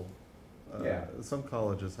successful. Some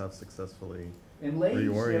colleges have successfully. And Leahy's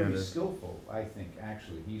very reoriented. skillful, I think,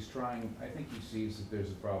 actually. He's trying, I think he sees that there's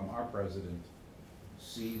a problem. Our president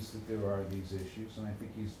sees that there are these issues, and I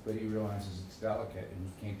think but he realizes it's delicate, and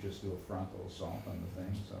you can't just do a frontal assault on the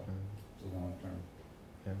thing, so it's a long term.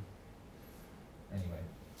 Anyway.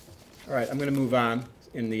 All right, I'm going to move on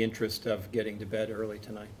in the interest of getting to bed early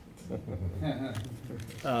tonight.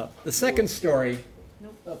 The second story.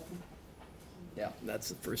 Nope. Yeah, that's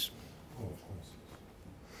the first. Oh, of course.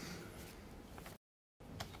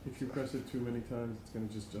 If you press it too many times, it's going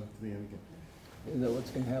to just jump to the end again. Is that what's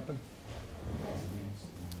going to happen?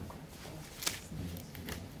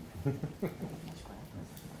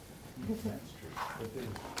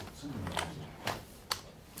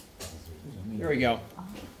 There we go.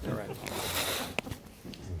 All right.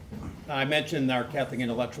 I mentioned our Catholic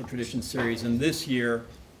Intellectual Tradition series, and this year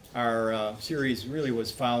our series really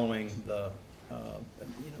was following the,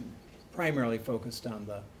 primarily focused on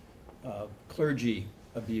the clergy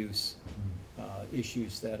abuse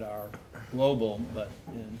issues that are global, but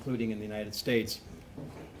including in the United States.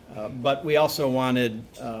 But we also wanted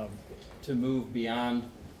to move beyond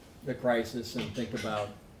the crisis and think about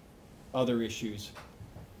other issues.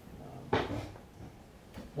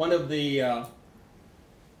 One of the,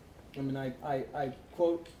 I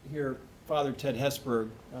quote here Father Ted Hesburgh,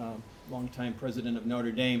 longtime president of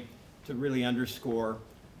Notre Dame, to really underscore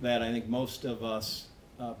that I think most of us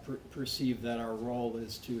perceive that our role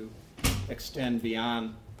is to extend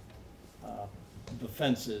beyond the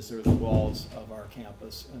fences or the walls of our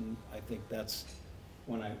campus, and I think that's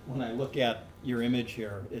when I look at your image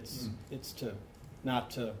here, it's to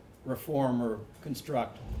not to reform or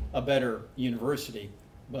construct a better university,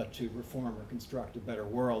 but to reform or construct a better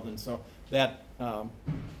world. And so that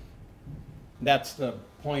that's the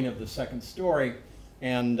point of the second story.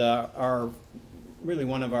 And we're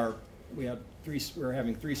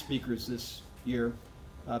having three speakers this year.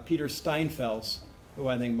 Peter Steinfels, who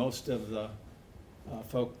I think most of the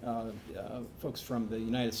folks from the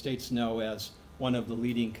United States know as one of the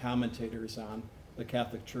leading commentators on the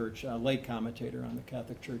Catholic Church, lay commentator on the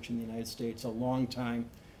Catholic Church in the United States, a longtime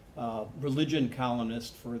religion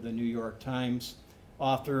columnist for the New York Times,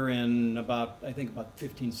 author I think about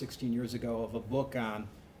 15, 16 years ago of a book on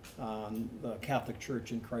the Catholic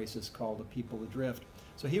Church in crisis called A People Adrift.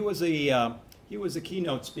 So he was a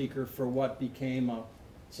keynote speaker for what became a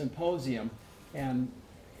symposium, and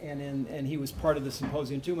he was part of the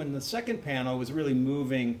symposium too. And the second panel was really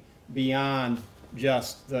moving beyond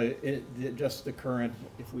just the current,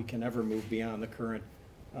 if we can ever move beyond the current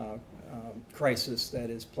crisis that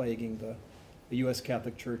is plaguing the U.S.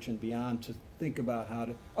 Catholic Church and beyond, to think about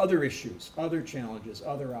other issues, other challenges,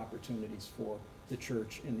 other opportunities for the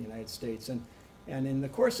Church in the United States. And in the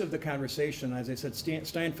course of the conversation, as I said,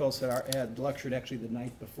 Steinfels had lectured actually the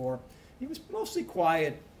night before. He was mostly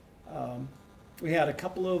quiet. We had a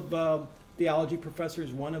couple of theology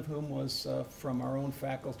professors, one of whom was from our own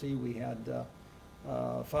faculty. We had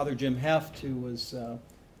Father Jim Heft, who was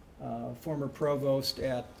former provost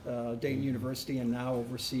at Dayton University and now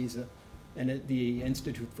oversees the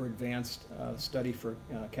Institute for Advanced Study for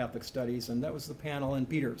Catholic Studies, and that was the panel, and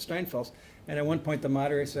Peter Steinfels. And at one point the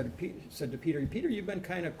moderator said to Peter, "Peter, you've been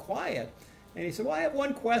kind of quiet." And he said, "Well, I have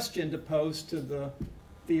one question to pose to the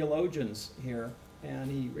theologians here."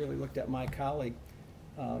 And he really looked at my colleague.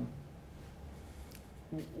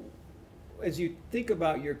 As you think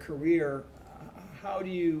about your career, how do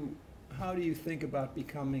you think about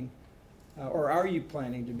becoming, or are you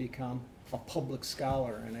planning to become a public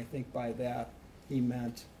scholar? And I think by that he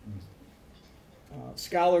meant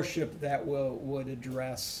scholarship that would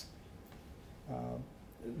address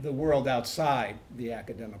the world outside the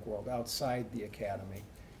academic world, outside the academy.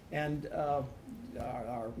 And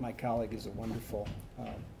my colleague is a wonderful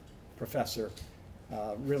professor,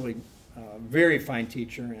 really very fine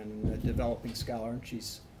teacher and a developing scholar, and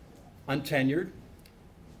she's untenured.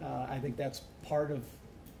 I think that's part of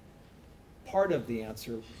the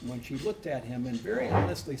answer when she looked at him and very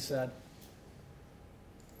honestly said,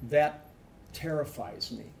 "That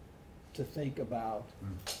terrifies me to think about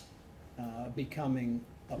becoming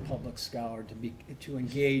a public scholar, to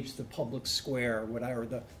engage the public square, whatever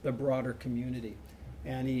the broader community."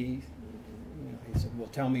 And he said, "Well,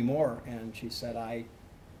 tell me more." And she said,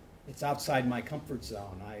 "It's outside my comfort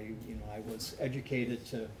zone. I was educated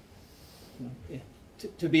to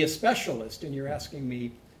be a specialist, and you're asking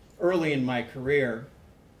me early in my career,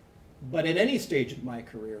 but at any stage of my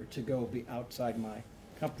career, to go be outside my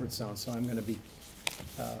comfort zone. So I'm going to be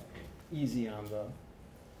easy on the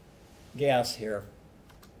gas here."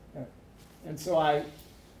 And so I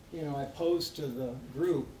posed to the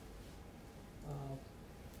group.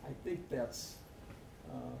 I think that's.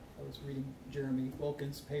 I was reading Jeremy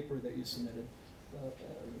Wilkins' paper that you submitted.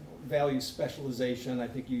 Value specialization. I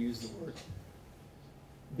think you used the word.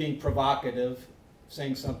 Being provocative,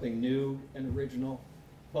 saying something new and original,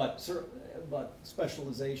 but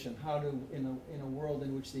specialization. How do, in a world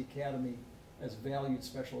in which the academy has valued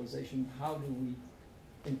specialization, how do we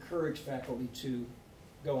encourage faculty to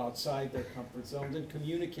go outside their comfort zones and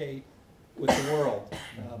communicate with the world?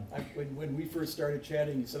 When we first started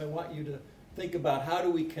chatting, you said, "I want you to think about how do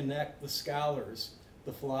we connect the scholars,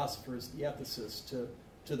 the philosophers, the ethicists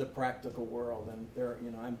to the practical world." And there,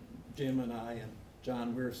 I'm Jim and I and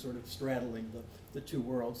John, we're sort of straddling the two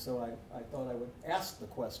worlds. So I thought I would ask the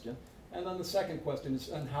question. And then the second question is,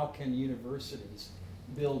 and how can universities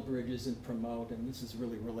build bridges and promote, and this is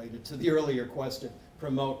really related to the earlier question,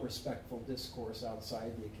 promote respectful discourse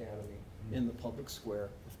outside the academy in the public square,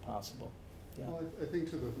 if possible. Yeah. Well, I think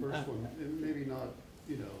to the first one, and maybe not,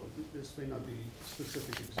 this may not be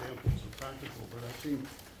specific examples or practical, but I think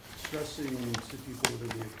stressing to people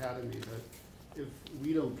within the academy that if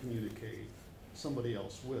we don't communicate, somebody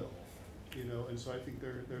else will, and so I think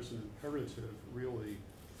there's an imperative really,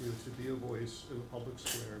 to be a voice in the public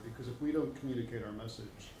square, because if we don't communicate our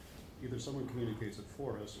message, either someone communicates it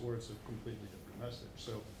for us or it's a completely different message.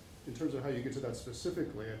 So in terms of how you get to that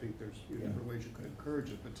specifically, I think there's different ways you could encourage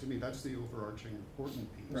it, but to me, that's the overarching important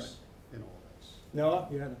piece in all this. Noah,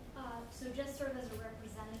 you had so just sort of as a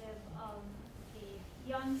representative of the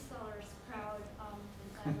young scholars crowd,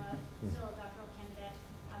 since I'm still a doctoral candidate,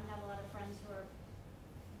 I have a lot of friends who are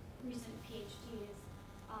recent PhDs.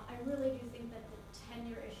 I really do think that the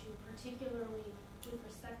tenure issue, particularly with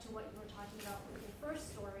respect to what you were talking about with your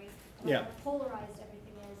first story, about Yeah. how polarized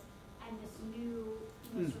everything is, and this new,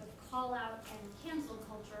 sort of call out and cancel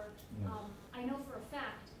culture, Yeah. I know for a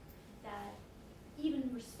fact that even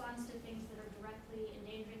in response to things that are directly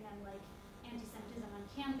endangering them, like anti-Semitism on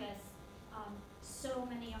campus, so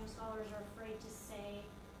many young scholars are afraid to say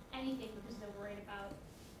anything because they're worried about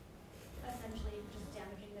essentially just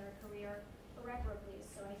damaging their career irreparably.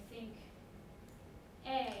 So I think,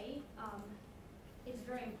 it's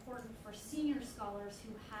very important for senior scholars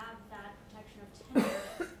who have that protection of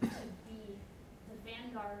tenure to be the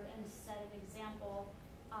vanguard and set an example,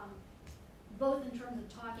 both in terms of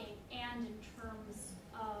talking and in terms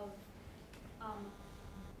of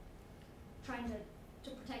trying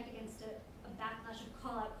to protect against a backlash of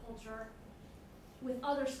call-out culture with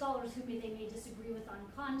other scholars who they may disagree with on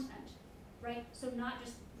content, right? So not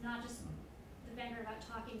just the vanguard about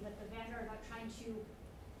talking, but the vanguard about trying to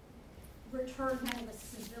return kind of a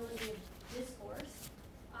civility of discourse,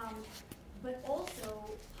 but also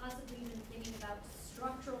possibly even thinking about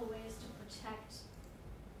structural ways to protect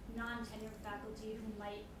non-tenured faculty who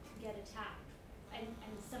might get attacked, and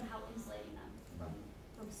somehow insulating them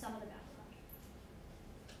from some of the backlash.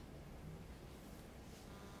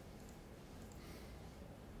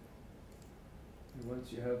 And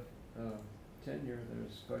once you have tenure,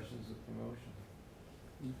 there's questions of promotion.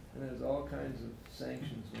 And there's all kinds of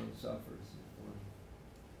sanctions one suffers if one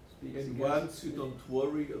speaks And against. once you don't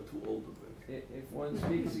worry, you're too old of it. If one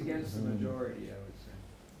speaks against the majority, I would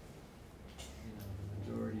say.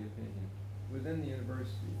 The majority opinion, within the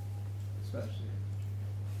university especially.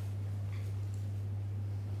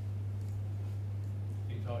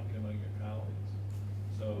 You're talking among your colleagues,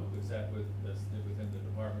 so is that within the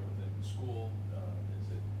department, within the school,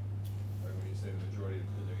 is it, or when you say the majority,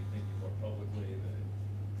 are you thinking more publicly that?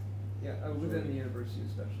 Yeah, within the university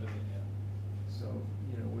especially. Yeah. So,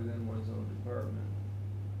 within one's own department,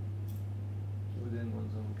 within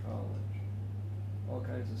one's own college, all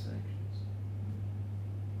kinds of sanctions.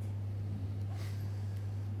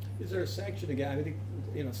 Is there a sanction again? I think,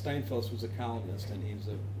 Steinfels was a columnist and he was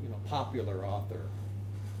a, popular author.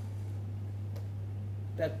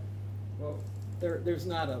 That, Well, there's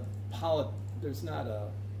not a,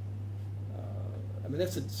 I mean,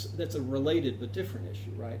 that's a related but different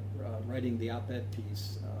issue, right? Writing the op-ed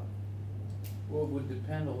piece. Well, it would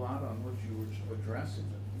depend a lot on what you were addressing,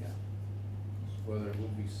 Yeah. whether it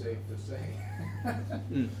would be safe to say.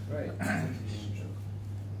 right.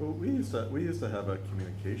 Well, we used to have a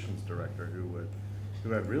communications director who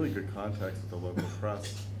had really good contacts with the local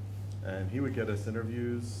press, and he would get us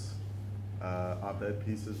interviews, op-ed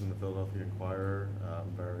pieces in the Philadelphia Inquirer,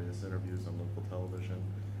 various interviews on local television,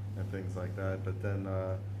 and things like that. But then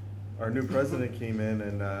our new president came in,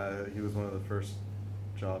 and he was one of the first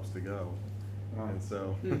jobs to go, and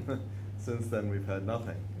so since then we've had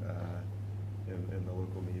nothing in the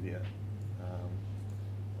local media.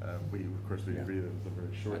 Of course, we agreed it was a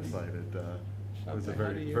very short-sighted. It was a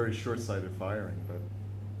very short-sighted firing, but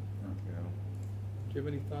Do you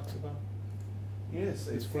have any thoughts about? Yes,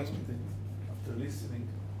 I This think question. that after listening,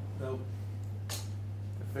 now,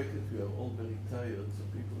 the fact that we are all very tired, so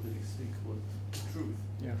people really speak about the truth.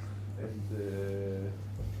 Yeah. And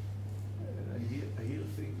I hear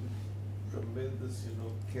things with tremendous,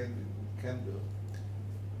 candor.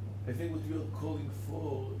 I think what you are calling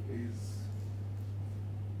for is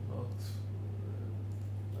not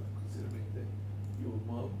considering your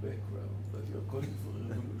mob background, but you are calling for a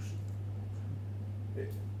revolution.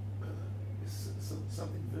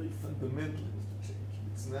 Something very fundamental has to change.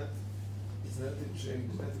 It's not a change,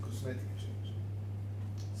 it's not a cosmetic change.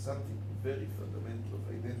 Something very fundamental of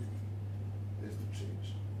identity has to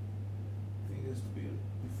change. Thing has to be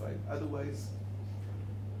defined. Otherwise,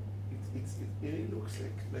 it really looks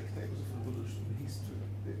like times of revolution in history,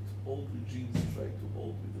 that old regimes try to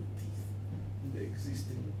hold with their teeth in the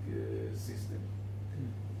existing system,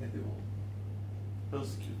 and they will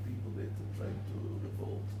persecute people that are trying to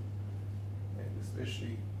revolt, and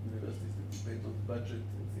especially universities that depend on budget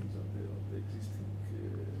and things on the existing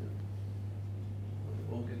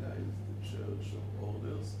organized church or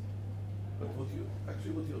orders. But what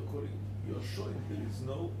you're calling, you're showing there is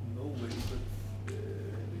no way but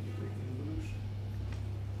regulating evolution.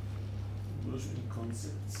 Evolution in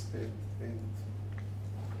concepts and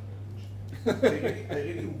I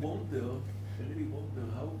really wonder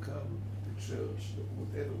how come the church,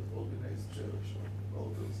 whatever organized church or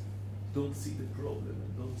orders, don't see the problem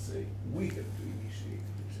and don't say, we have to initiate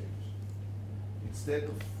the change. Instead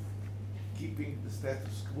of keeping the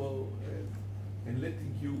status quo and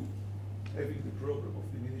letting you having the program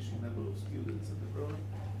of diminishing number of students at the program,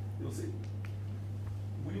 they'll say,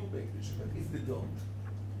 we will make the ship, but if they don't,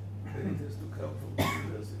 then it has to come from the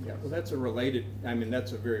university. Yeah, well, that's a related, I mean,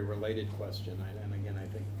 that's a very related question, and again, I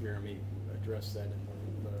think Jeremy addressed that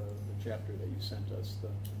in the chapter that you sent us,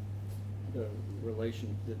 the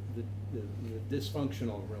relation, the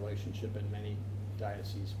dysfunctional relationship in many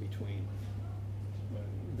dioceses between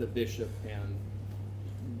the bishop and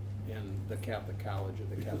the Catholic College or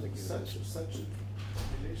the Because Catholic University. such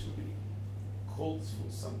a relation really calls for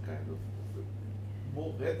some kind of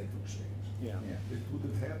more radical change. Yeah. Yeah. It would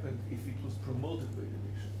have happened if it was promoted by the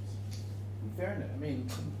nations. In fairness, I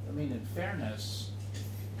mean, in fairness,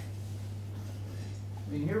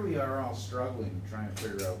 I mean, here we are all struggling, trying to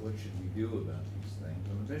figure out what should we do about these things,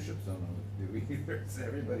 and the bishops don't know what to do either. It's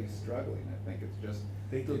everybody's struggling. I think it's just.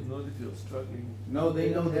 They don't know that you're struggling. No, they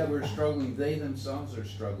know that we're struggling. They themselves are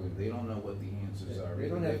struggling. They don't know what the answers are. They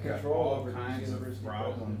don't have They've got control all over these kinds of university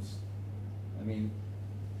problems. I mean,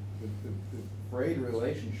 the frayed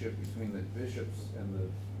relationship between the bishops and the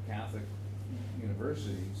Catholic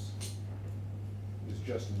universities is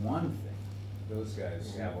just one thing. Those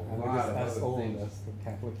guys have a And lot it of is as other old things. as the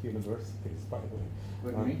Catholic universities, by the way.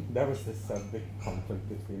 What do you mean? There was this big conflict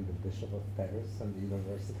between the Bishop of Paris and the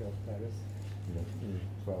University of Paris in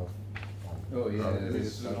 12. Oh, yeah, Oh,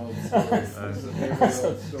 this is an old it's- story. It's a very old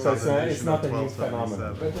So story. it's not a new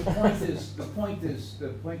phenomenon. But the point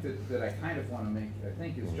that I kind of want to make, I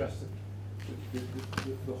think, is just that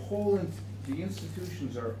the whole, the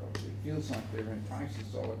institutions are, it feels like they're in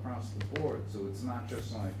crisis all across the board, so it's not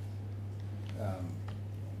just like,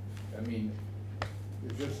 I mean,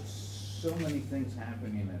 there's just so many things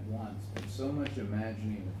happening at once, and so much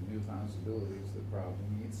imagining of new possibilities that probably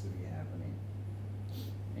needs to be happening.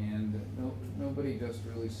 And nobody just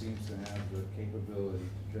really seems to have the capability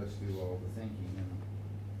to just do all the thinking, and,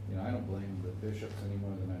 you know, I don't blame the bishops any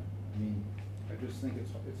more than I mean, I just think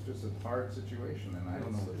it's just a hard situation, and I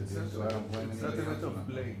don't know what to do, so I don't blame It's not a anybody matter else. of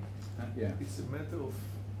blame. Yeah. It's a matter of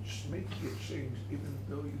making a change even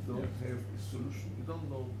though you don't have a solution. You don't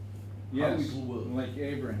know how Yes, it will work. like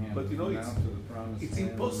Abraham, But you know, went it's- out to the promised it's land,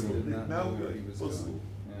 impossible and did that not now know where it's he was possible.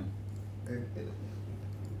 going. Yeah.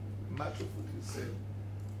 And much of what you said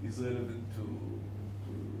is relevant to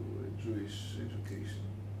Jewish education.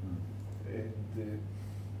 And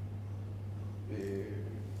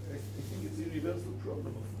I think it's a universal problem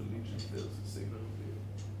of religion versus secular.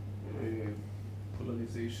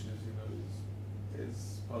 Polarization, as you know, is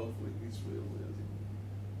as powerful in Israel as in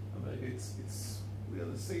America. We are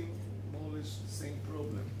the same, more or less the same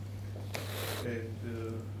problem. And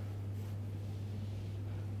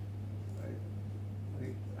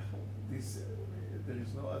there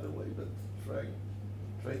is no other way but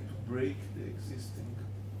try to break the existing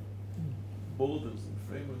borders and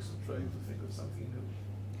frameworks and try to think of something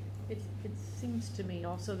new. It seems to me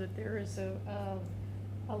also that there is a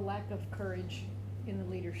lack of courage in the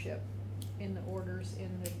leadership, in the orders, in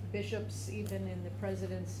the bishops, even in the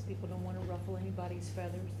presidents. People don't want to ruffle anybody's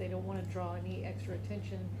feathers. They don't want to draw any extra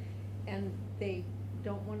attention, and they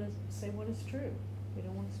don't want to say what is true. They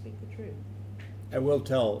don't want to speak the truth. I will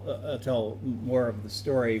tell more of the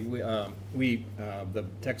story. The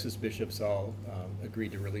Texas bishops all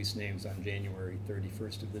agreed to release names on January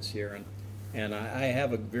 31st of this year, and I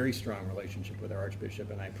have a very strong relationship with our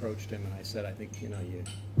Archbishop, and I approached him and I said, I think, you know,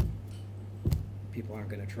 people aren't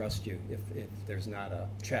going to trust you if there's not a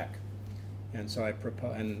check. And so I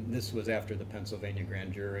proposed, and this was after the Pennsylvania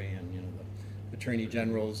grand jury, and, you know, the attorney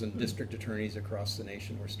generals and district attorneys across the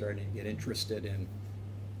nation were starting to get interested in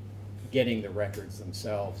getting the records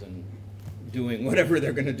themselves and doing whatever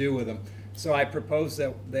they're going to do with them. So I proposed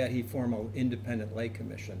that he form an independent lay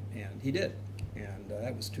commission, and he did, and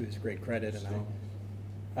that was to his great credit. And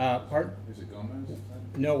pardon? Is it Gomez?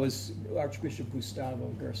 No, it was Archbishop Gustavo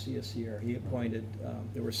Garcia Sierra. He appointed.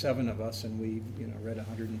 There were 7 of us, and we, you know, read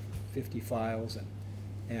 150 files,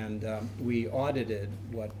 and we audited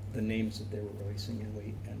what the names that they were releasing,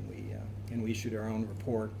 and we issued our own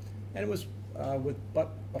report, and it was. With but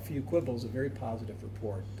a few quibbles, a very positive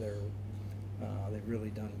report. They've really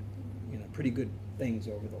done, you know, pretty good things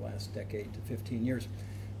over the last decade to 15 years.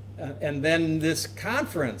 And then this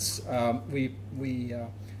conference we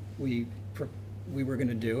were going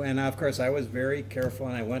to do, and of course I was very careful,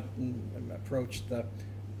 and I went and approached the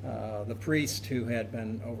priest who had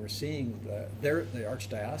been overseeing the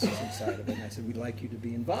archdiocesan side of it, and I said, we'd like you to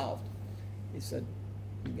be involved. He said,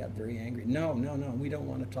 he got very angry. No, we don't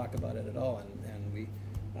want to talk about it at all. And we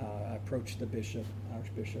approached the bishop,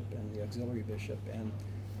 archbishop, and the auxiliary bishop, and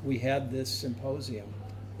we had this symposium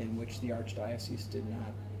in which the archdiocese did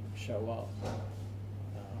not show up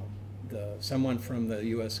someone from the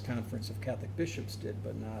U.S. Conference of Catholic Bishops did,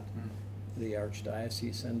 but not the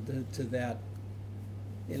Archdiocese. And to that,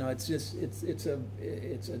 you know, it's just, it's a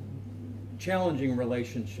challenging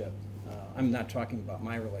relationship. I'm not talking about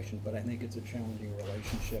my relation, but I think it's a challenging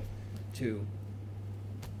relationship to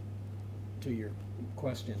your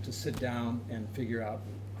question, to sit down and figure out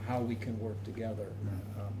how we can work together.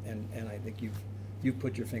 And I think you've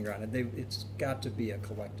put your finger on it. It's got to be a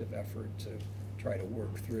collective effort to try to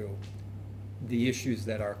work through the issues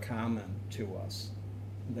that are common to us,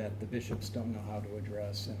 that the bishops don't know how to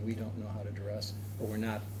address and we don't know how to address, or we're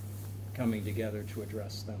not coming together to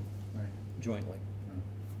address them jointly.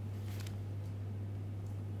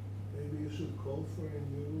 Maybe you should call for a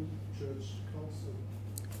new church council.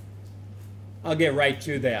 I'll get right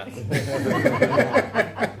to that.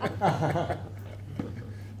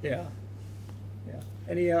 Yeah.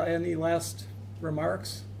 Any last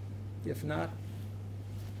remarks? If not,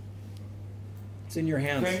 it's in your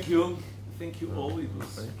hands. Thank you all. It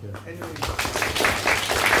was anyway.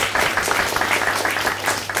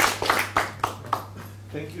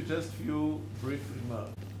 Thank you. Just few brief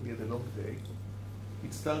remarks. We had a long day.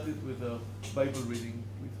 It started with a Bible reading,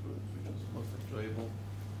 which was most enjoyable.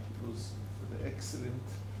 It was an excellent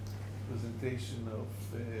presentation of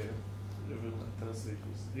Reverend Matassa. It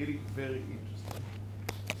was really very interesting.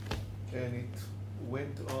 And it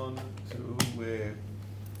went on to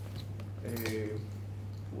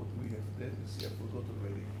what we have there. See, I forgot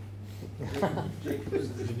already.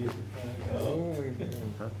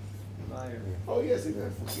 Oh yes, I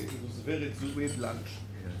forget. It was very. We had lunch,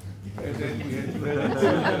 and then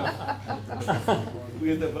we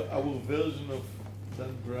had our version of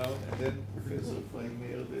Dan Brown, and then Professor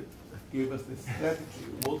Freimeyer that gave us the strategy.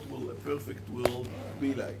 What will a perfect world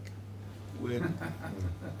be like when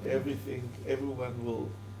everyone will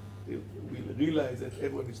realize that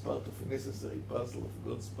everyone is part of a necessary puzzle of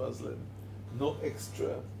God's puzzle, and no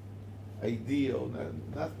extra idea or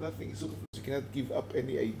nothing. So you cannot give up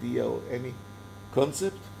any idea or any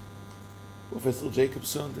concept. Professor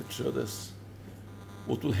Jacobson that showed us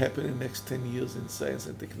what will happen in the next 10 years in science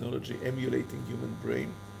and technology, emulating human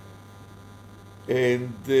brain.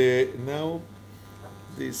 And now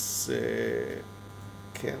this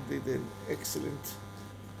candid and excellent,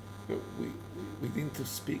 we need to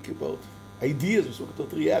speak about ideas, we spoke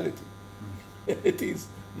about reality. It is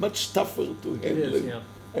much tougher to handle. It is, yeah.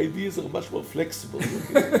 Ideas are much more flexible.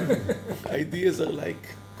 Ideas are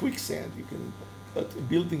like quicksand. But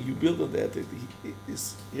building, you build on that.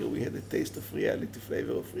 Here we had a taste of reality,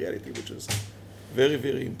 flavor of reality, which is very,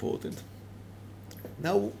 very important.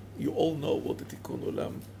 Now you all know what the Tikkun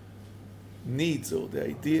Olam needs, or the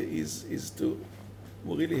idea is to,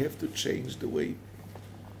 we really have to change the way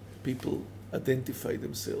people identify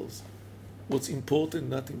themselves. What's important,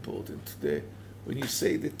 not important. When you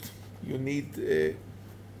say that you need a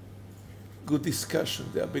good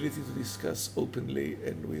discussion, the ability to discuss openly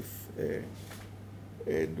and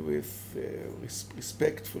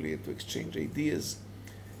respectfully, and to exchange ideas,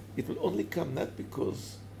 it will only come not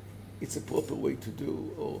because it's a proper way to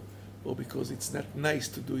do, or because it's not nice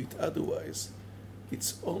to do it otherwise.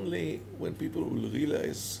 It's only when people will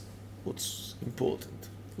realize what's important,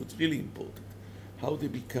 what's really important, how they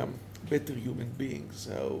become better human beings,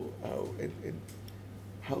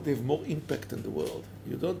 how they have more impact in the world.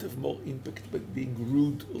 You don't have more impact by being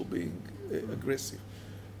rude or being aggressive.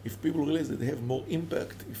 If people realize that they have more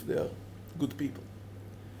impact if they are good people.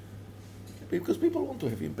 Because people want to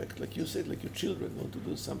have impact, like you said, like your children want to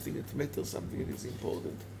do something that matters, something that is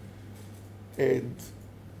important. And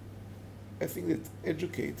I think that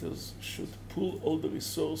educators should pull all the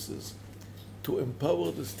resources to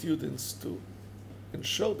empower the students and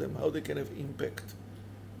show them how they can have impact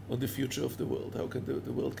on the future of the world, how can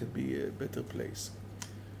the world can be a better place.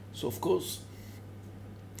 So of course,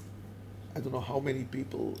 I don't know how many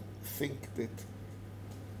people think that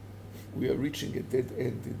we are reaching a dead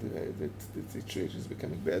end, that the situation is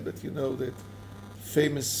becoming bad, but you know that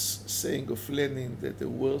famous saying of Lenin that the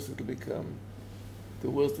worse it will become, the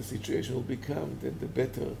worse the situation will become, then the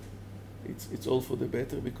better. It's all for the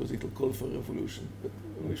better because it will call for revolution. But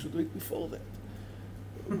we should do it before that.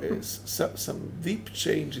 Some deep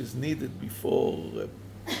change is needed before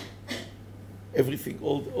everything,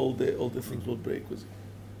 all the things will break with it.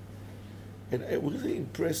 And I was really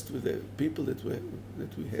impressed with the people that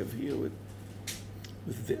we have here, with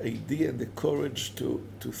the idea and the courage to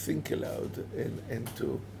think aloud and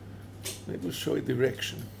to maybe show a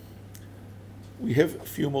direction. We have a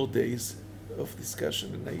few more days of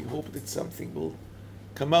discussion, and I hope that something will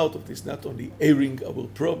come out of this, not only airing our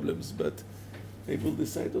problems, but maybe we'll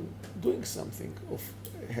decide on doing something, of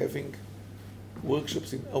having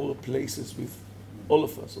workshops in our places with all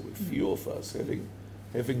of us, or with few of us,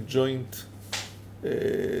 having joint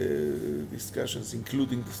discussions,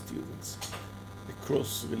 including the students,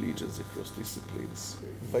 across religions, across disciplines,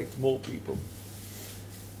 invite more people.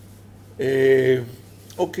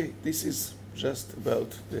 Okay, this is just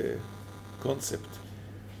about the concept.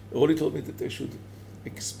 Roli told me that I should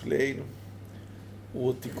explain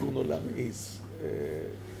what Tikkun Olam is.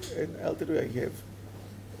 And I'll tell you, I have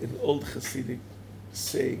an old Hasidic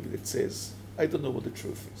saying that says, I don't know what the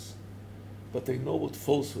truth is, but I know what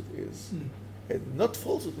falsehood is. And not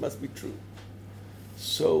falsehood must be true.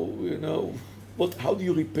 So, you know, how do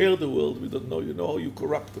you repair the world? We don't know. You know how you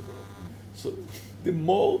corrupt the world. So the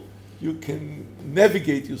more you can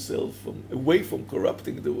navigate yourself away from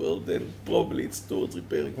corrupting the world, then probably it's towards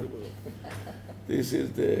repairing the world. This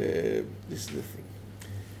is the thing.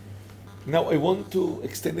 Now I want to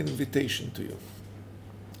extend an invitation to you.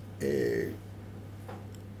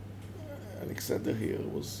 Alexander here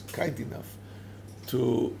was kind enough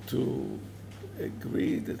to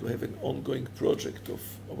agree that we have an ongoing project of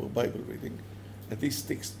our Bible reading, and this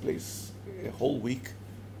takes place a whole week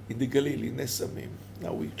in the Galil, in Nesamim.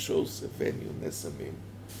 Now we chose a venue, Nesamim,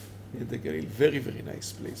 in the Galil. Very, very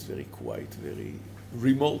nice place, very quiet, very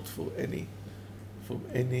remote from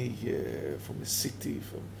a city.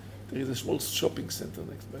 There is a small shopping center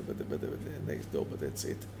next door, but that's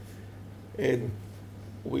it. And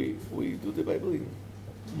we do the Bible in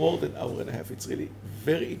more than an hour and a half. It's really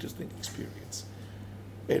very interesting experience.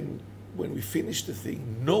 And when we finish the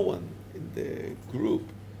thing, no one in the group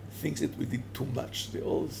thinks that we did too much. They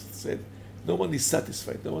all said, no one is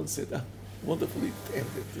satisfied. No one said, wonderful, it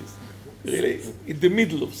ended. It's really in the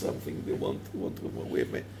middle of something. They want more.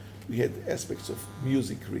 We had aspects of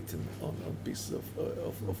music written on pieces of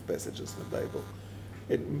passages in the Bible,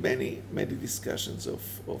 and many discussions of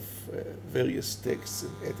various texts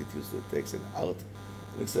and attitudes to the text and art.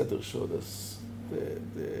 Alexander showed us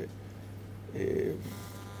the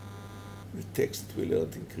text that we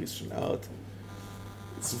learned in Christian art.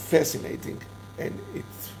 It's fascinating, and it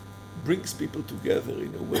brings people together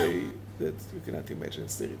in a way that you cannot imagine.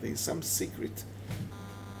 There is some secret.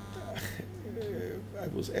 I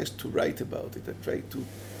was asked to write about it. I tried to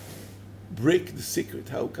break the secret.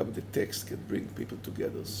 How come the text can bring people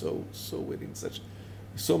together so within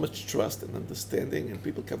so much trust and understanding, and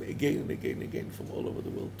people come again and again and again from all over the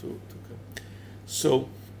world to come. So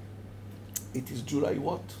it is July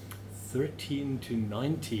what? 13 to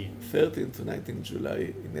 19. 13 to 19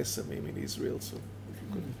 July in Nesamim in Israel. So if you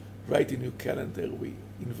could write in your calendar, we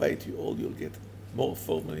invite you all. You'll get more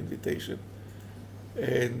formal invitation.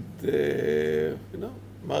 And,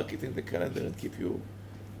 mark it in the calendar and keep your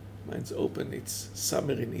minds open. It's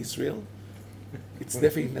summer in Israel. It's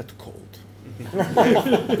definitely not cold.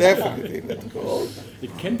 Definitely not cold.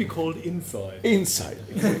 It can be cold inside. Inside.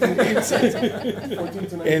 14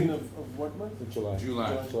 to 19 of what month? July.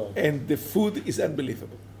 And the food is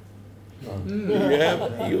unbelievable.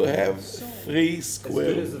 You have 3 square.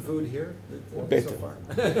 As good as the food here? Better. So far.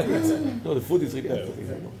 No, the food is really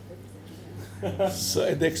unbelievable. So,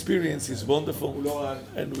 and the experience is wonderful,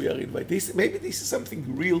 and we are invited. Maybe this is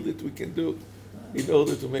something real that we can do in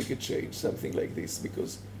order to make a change, something like this,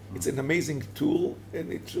 because it's an amazing tool,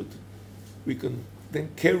 and we can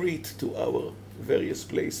then carry it to our various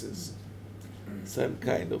places, some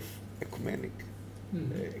kind of ecumenic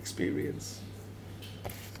experience.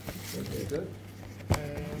 Okay, good.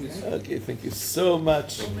 Okay, thank you so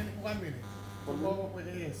much. 1 minute.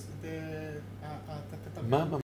 Yes, Mama.